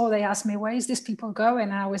on tour, they ask me, where is these people going?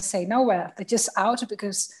 And I would say nowhere. They're just out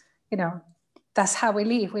because, you know, that's how we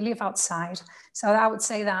live. We live outside. So I would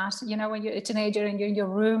say that, you know, when you're a teenager and you're in your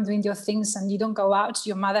room doing your things and you don't go out,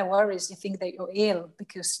 your mother worries. You think that you're ill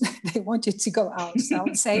because they want you to go out. So I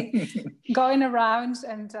would say going around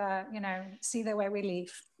and, you know, see the way we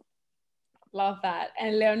live. Love that.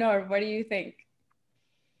 And Leonor, what do you think?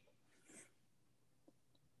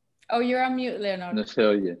 Oh, you're on mute, Leonor. No se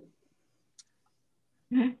oye.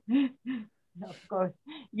 Of course.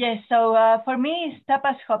 Yes, so for me, it's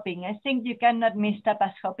tapas hopping. I think you cannot miss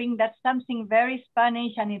tapas hopping. That's something very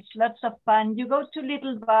Spanish and it's lots of fun. You go to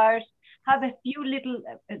little bars, have a few little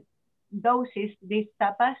doses, these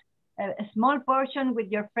tapas, a small portion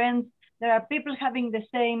with your friends. There are people having the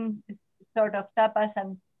same sort of tapas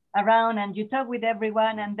and around, and you talk with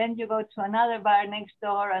everyone, and then you go to another bar next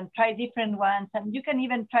door and try different ones. And you can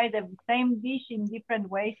even try the same dish in different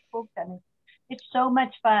ways cooked, and it's so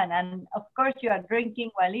much fun. And of course you are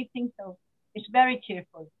drinking while eating, so it's very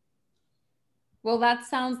cheerful. Well, that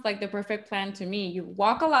sounds like the perfect plan to me. You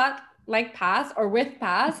walk a lot like Paz or with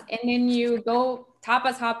Paz, and then you go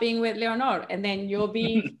tapas hopping with Leonor, and then you'll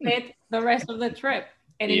be fit the rest of the trip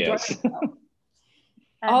and enjoy yourself.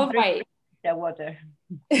 All right. The water.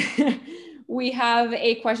 We have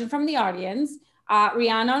a question from the audience.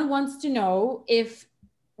 Rhiannon wants to know if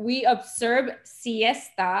we observe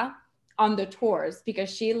siesta on the tours because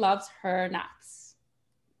she loves her naps?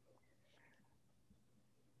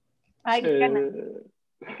 I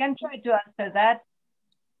can try to answer that.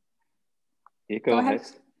 Yeah, go ahead.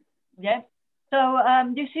 Yeah. So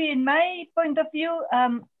you see, in my point of view,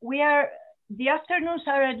 the afternoons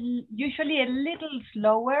are usually a little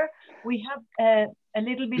slower. We have a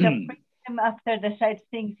little bit of freedom after the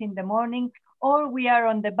sightseeing in the morning, or we are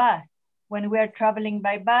on the bus. When we are traveling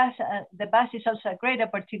by bus, the bus is also a great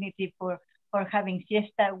opportunity for having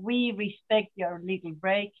siesta. We respect your little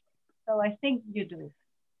break. So I think you do.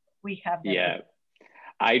 We have that. Yeah.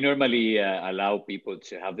 I normally allow people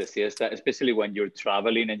to have the siesta, especially when you're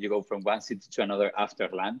traveling and you go from one city to another after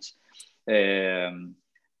lunch.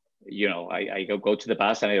 You know, I go to the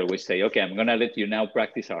bus and I always say, okay, I'm going to let you now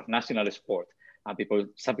practice our national sport. And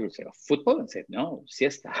some people say, oh, football? And say, no,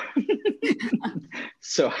 siesta.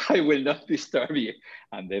 So I will not disturb you.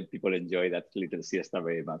 And then people enjoy that little siesta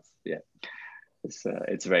very much. Yeah,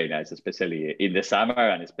 it's very nice, especially in the summer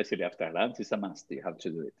and especially after lunch. It's a must. You have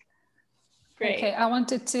to do it. Great. Okay, I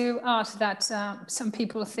wanted to ask that some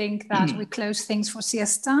people think that we close things for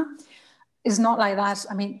siesta. It's not like that.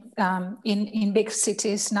 I mean, in big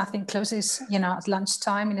cities, nothing closes, you know, at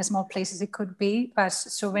lunchtime. In small places, it could be, but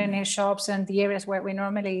souvenir shops and the areas where we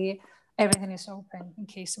normally, everything is open, in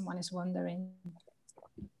case someone is wondering.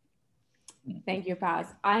 Thank you, Paz.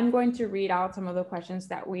 I'm going to read out some of the questions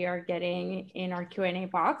that we are getting in our Q&A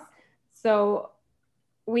box. So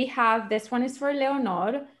we have, this one is for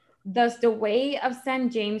Leonor. Does the Way of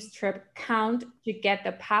St. James trip count to get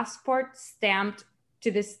the passport stamped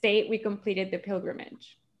to the state we completed the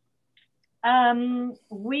pilgrimage?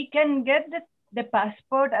 We can get the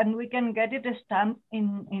passport and we can get it stamped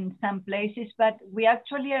in some places, but we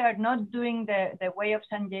actually are not doing the Way of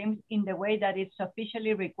St. James in the way that it's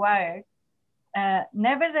officially required.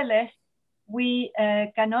 Nevertheless, we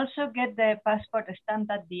can also get the passport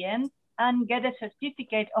stamped at the end and get a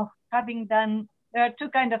certificate of having done. There are two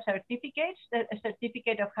kinds of certificates, a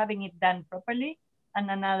certificate of having it done properly,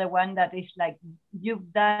 and another one that is like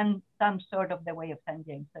you've done some sort of the Way of St.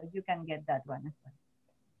 James. So you can get that one as well.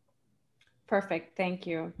 Perfect, thank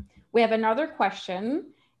you. We have another question,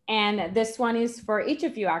 and this one is for each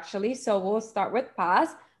of you actually. So we'll start with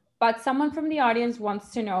Paz, but someone from the audience wants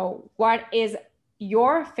to know, what is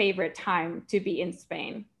your favorite time to be in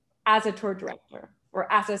Spain as a tour director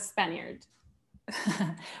or as a Spaniard?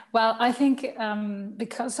 Well, I think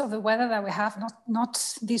because of the weather that we have,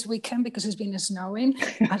 not this weekend because it's been snowing,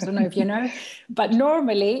 I don't know if you know, but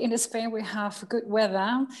normally in Spain we have good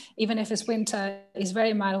weather, even if it's winter, it's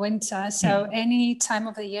very mild winter. So any time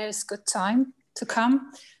of the year is good time to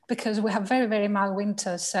come because we have very, very mild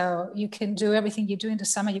winter. So you can do everything you do in the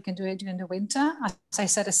summer, you can do it during the winter. As I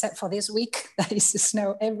said, except for this week, there is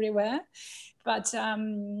snow everywhere. But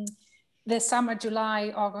the summer,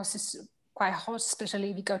 July, August is quite hot, especially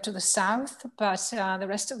if you go to the south, but the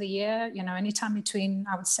rest of the year, you know, anytime between,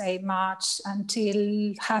 I would say, March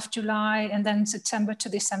until half July and then September to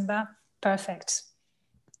December, perfect.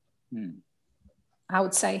 I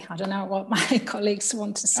would say, I don't know what my colleagues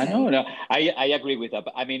want to say. I agree with that.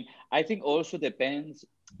 But I mean, I think also depends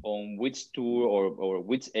on which tour or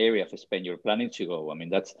which area of Spain you're planning to go. I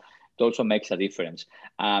mean, it also makes a difference.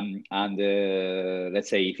 Let's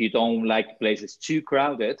say if you don't like places too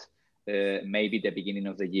crowded, maybe the beginning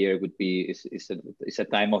of the year would be is a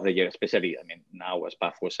time of the year, especially, I mean, now as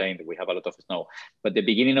Paz was saying, that we have a lot of snow, but the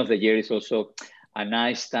beginning of the year is also a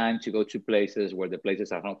nice time to go to places where the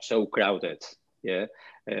places are not so crowded. Yeah.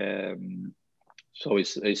 So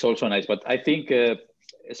it's also nice, but I think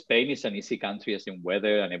Spain is an easy country as in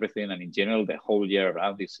weather and everything, and in general the whole year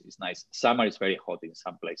around is nice. Summer is very hot in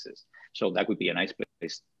some places, so that would be a nice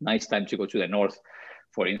place, nice time to go to the north,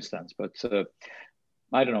 for instance. But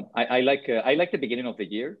I don't know. I like the beginning of the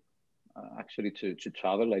year, actually, to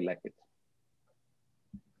travel. I like it.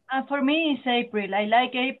 For me, it's April. I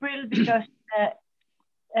like April because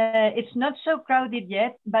it's not so crowded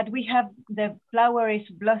yet, but we have the flower is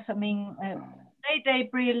blossoming late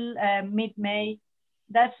April, mid-May.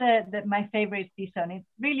 That's my favorite season. It's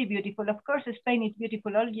really beautiful. Of course, Spain is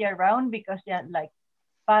beautiful all year round because, yeah, like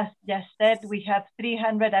Paz just said, we have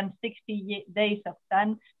 360 days of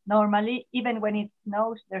sun normally. Even when it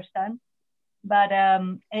snows, there's sun. But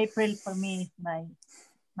April for me is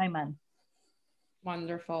my month.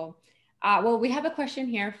 Wonderful. Well, we have a question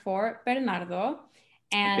here for Bernardo,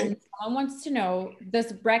 and someone wants to know,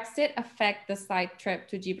 does Brexit affect the side trip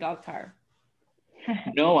to Gibraltar?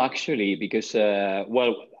 No, actually, because,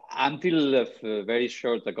 well, until very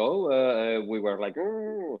short ago, we were like,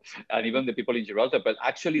 oh, and even the people in Gibraltar, but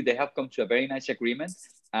actually they have come to a very nice agreement,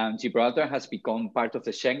 and Gibraltar has become part of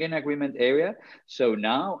the Schengen agreement area. So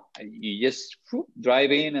now you just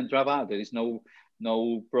drive in and drive out. There is no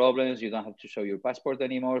problems. You don't have to show your passport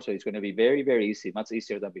anymore. So it's going to be very, very easy, much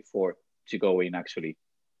easier than before to go in actually.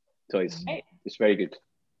 So it's very good.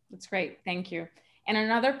 That's great. Thank you. And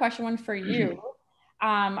another one for you.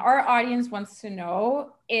 Our audience wants to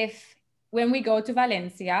know if, when we go to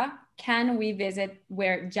Valencia, can we visit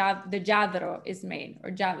where the lladro is made, or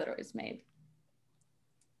lladro is made?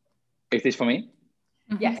 Is this for me?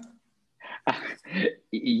 Yes.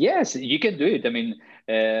 Yes, you can do it. I mean,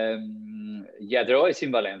 lladro is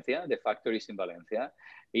in Valencia. The factory is in Valencia.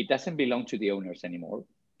 It doesn't belong to the owners anymore,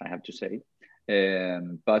 I have to say.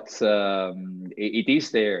 But it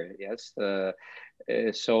is there, yes.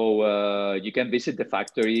 So you can visit the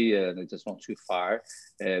factory. It's just not too far.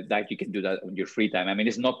 That you can do that on your free time. I mean,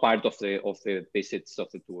 it's not part of the visits of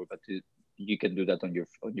the tour, but you can do that on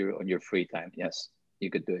your free time. Yes, you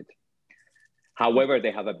could do it. However,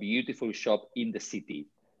 they have a beautiful shop in the city.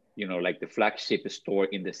 You know, like the flagship store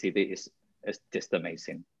in the city is just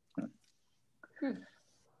amazing.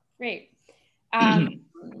 Great.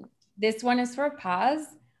 This one is for Paz.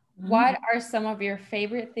 What are some of your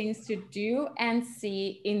favorite things to do and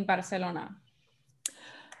see in Barcelona?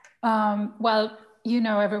 Well, you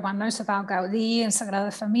know, everyone knows about Gaudí and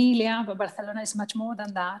Sagrada Familia, but Barcelona is much more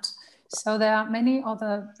than that. So there are many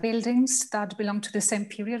other buildings that belong to the same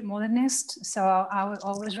period, modernist. So I would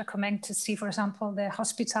always recommend to see, for example, the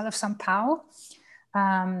Hospital of St. Pau,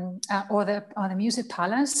 or the Music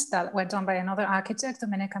Palace that were done by another architect,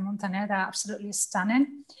 Domènech Montaner. They're absolutely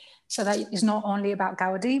stunning. So that is not only about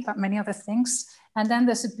Gaudí, but many other things. And then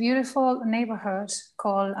there's a beautiful neighborhood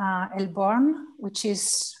called El Born, which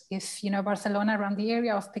is, if you know Barcelona, around the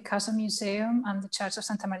area of Picasso Museum and the Church of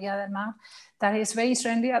Santa Maria del Mar. That is very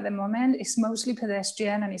trendy at the moment. It's mostly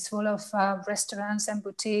pedestrian and it's full of restaurants and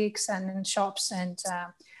boutiques and shops. And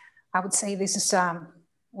I would say this is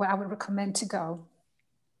where I would recommend to go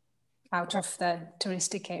out of the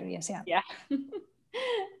touristic areas. Yeah.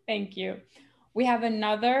 Thank you. We have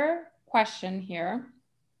another question here.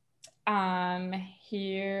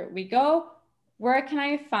 Here we go. Where can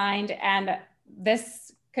I find, and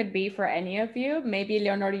this could be for any of you, maybe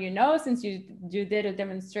Leonor, you know, since you did a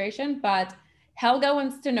demonstration, but Helga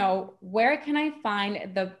wants to know, where can I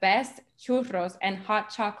find the best churros and hot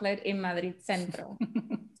chocolate in Madrid Centro?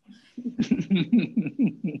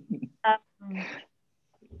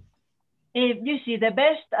 You see, the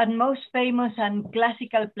best and most famous and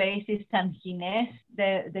classical place is San Ginés.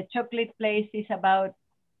 The chocolate place is about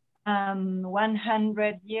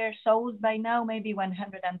 100 years old by now, maybe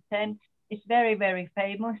 110. It's very, very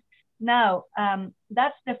famous. Now,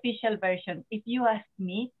 that's the official version. If you ask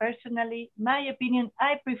me personally, my opinion,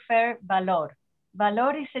 I prefer Valor.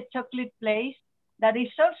 Valor is a chocolate place that is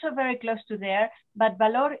also very close to there, but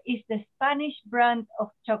Valor is the Spanish brand of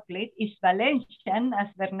chocolate. It's Valencian, as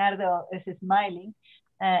Bernardo is smiling.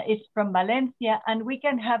 It's from Valencia, and we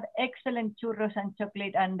can have excellent churros and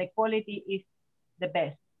chocolate, and the quality is the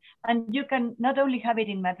best. And you can not only have it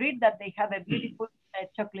in Madrid, that they have a beautiful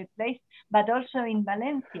chocolate place, but also in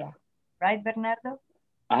Valencia, right, Bernardo?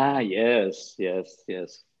 Yes.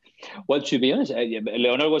 Well, to be honest,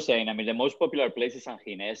 Leonor was saying, I mean, the most popular place is San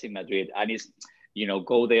Ginés in Madrid, and it's, you know,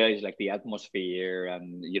 go there is like the atmosphere,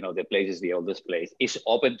 and, you know, the place is the oldest place. It's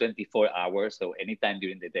open 24 hours, so anytime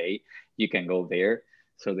during the day you can go there.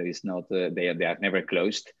 So there is not, they are never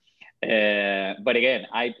closed. But again,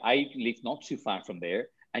 I live not too far from there.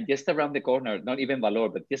 And just around the corner, not even Valor,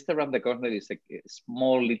 but just around the corner is a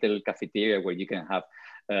small little cafeteria where you can have,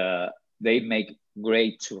 they make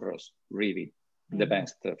great churros, really the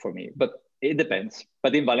best for me. But it depends.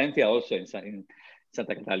 But in Valencia also, in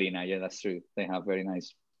Santa Catalina, yeah, that's true. They have very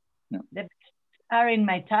nice. No. The best are in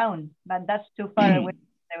my town, but that's too far away.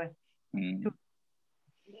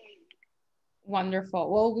 Wonderful.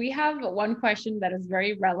 Well, we have one question that is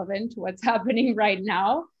very relevant to what's happening right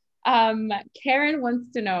now. Karen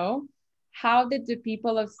wants to know, how did the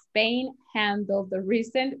people of Spain handle the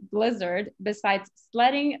recent blizzard besides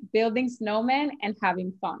sledding, building snowmen, and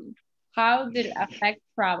having fun? How did it affect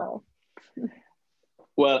travel?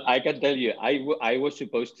 Well, I can tell you, I was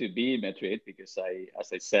supposed to be in Madrid because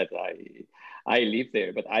as I said, I live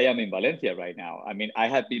there, but I am in Valencia right now. I mean, I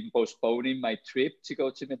have been postponing my trip to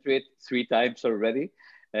go to Madrid 3 times already.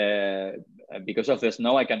 Because of the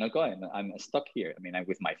snow, I cannot go, and I'm stuck here. I mean, I'm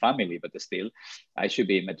with my family, but still, I should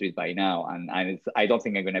be in Madrid by now, and I don't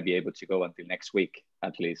think I'm going to be able to go until next week,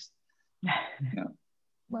 at least. No.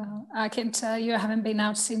 Well, I can tell you I haven't been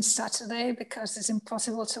out since Saturday because it's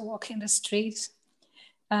impossible to walk in the streets.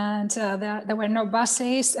 And there were no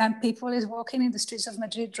buses, and people is walking in the streets of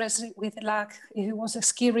Madrid dressed with, like, if it was a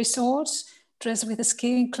ski resort, dressed with the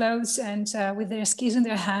skiing clothes and with their skis in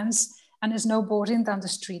their hands, and snowboarding down the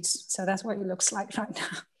streets. So that's what it looks like right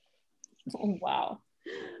now. Oh, wow.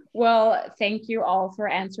 Well, thank you all for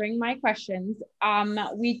answering my questions.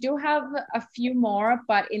 We do have a few more,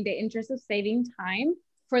 but in the interest of saving time,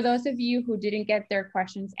 for those of you who didn't get their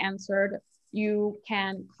questions answered, you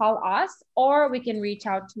can call us or we can reach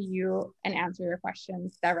out to you and answer your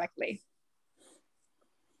questions directly.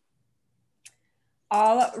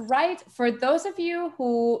 All right, for those of you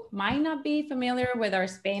who might not be familiar with our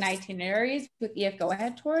Spain itineraries with EF Go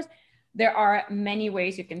Ahead tours, there are many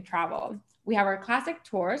ways you can travel. We have our classic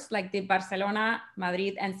tours like the Barcelona,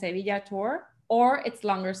 Madrid, and Sevilla tour, or its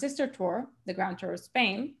longer sister tour, the Grand Tour of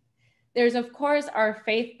Spain. There's, of course, our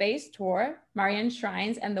faith-based tour, Marian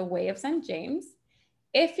Shrines and the Way of St. James.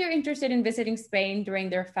 If you're interested in visiting Spain during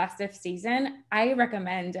their festive season, I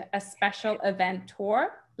recommend a special event tour,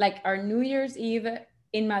 like our New Year's Eve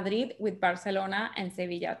in Madrid with Barcelona and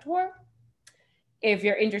Sevilla tour. If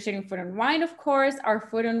you're interested in food and wine, of course, our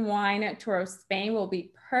food and wine tour of Spain will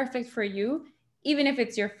be perfect for you, even if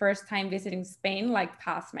it's your first time visiting Spain, like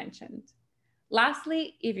Paz mentioned.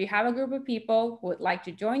 Lastly, if you have a group of people who would like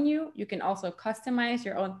to join you, you can also customize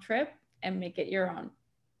your own trip and make it your own.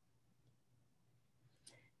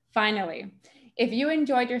 Finally, if you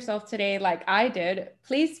enjoyed yourself today like I did,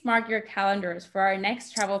 please mark your calendars for our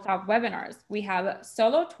next Travel Talk webinars. We have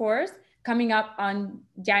solo tours coming up on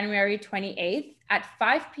January 28th at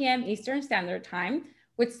 5 p.m. Eastern Standard Time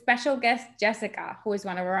with special guest Jessica, who is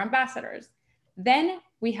one of our ambassadors. Then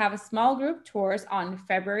we have a small group tours on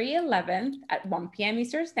February 11th at 1 p.m.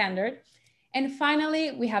 Eastern Standard. And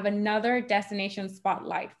finally, we have another destination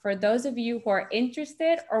spotlight for those of you who are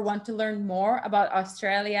interested or want to learn more about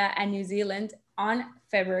Australia and New Zealand on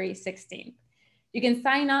February 16th. You can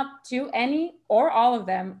sign up to any or all of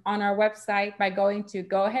them on our website by going to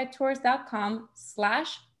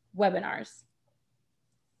goaheadtours.com/webinars.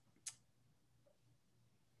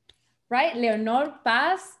 Right, Leonor,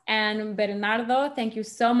 Paz, and Bernardo, thank you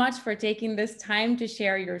so much for taking this time to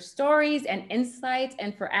share your stories and insights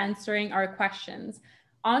and for answering our questions.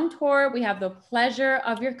 On tour, we have the pleasure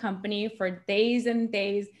of your company for days and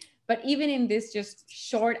days, but even in this just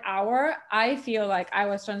short hour, I feel like I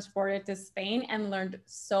was transported to Spain and learned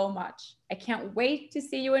so much. I can't wait to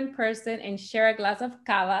see you in person and share a glass of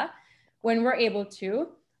cava when we're able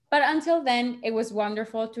to. But until then, it was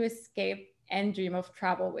wonderful to escape and dream of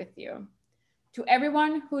travel with you. To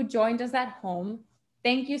everyone who joined us at home,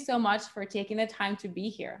 thank you so much for taking the time to be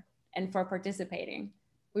here and for participating.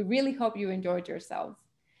 We really hope you enjoyed yourselves.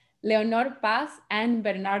 Leonor, Paz, and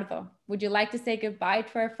Bernardo, would you like to say goodbye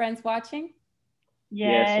to our friends watching?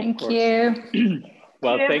 Yes, Thank you.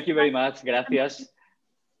 Well, thank you very much. Gracias.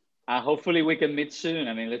 Hopefully we can meet soon.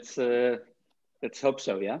 I mean, let's hope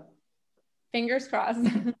so, yeah? Fingers crossed.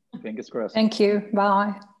 Fingers crossed. Thank you.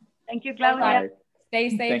 Bye. Thank you, Claudia. Bye. Stay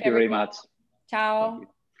safe. Thank you very much. Ciao.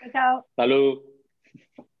 Ciao. Salud.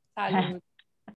 Salud.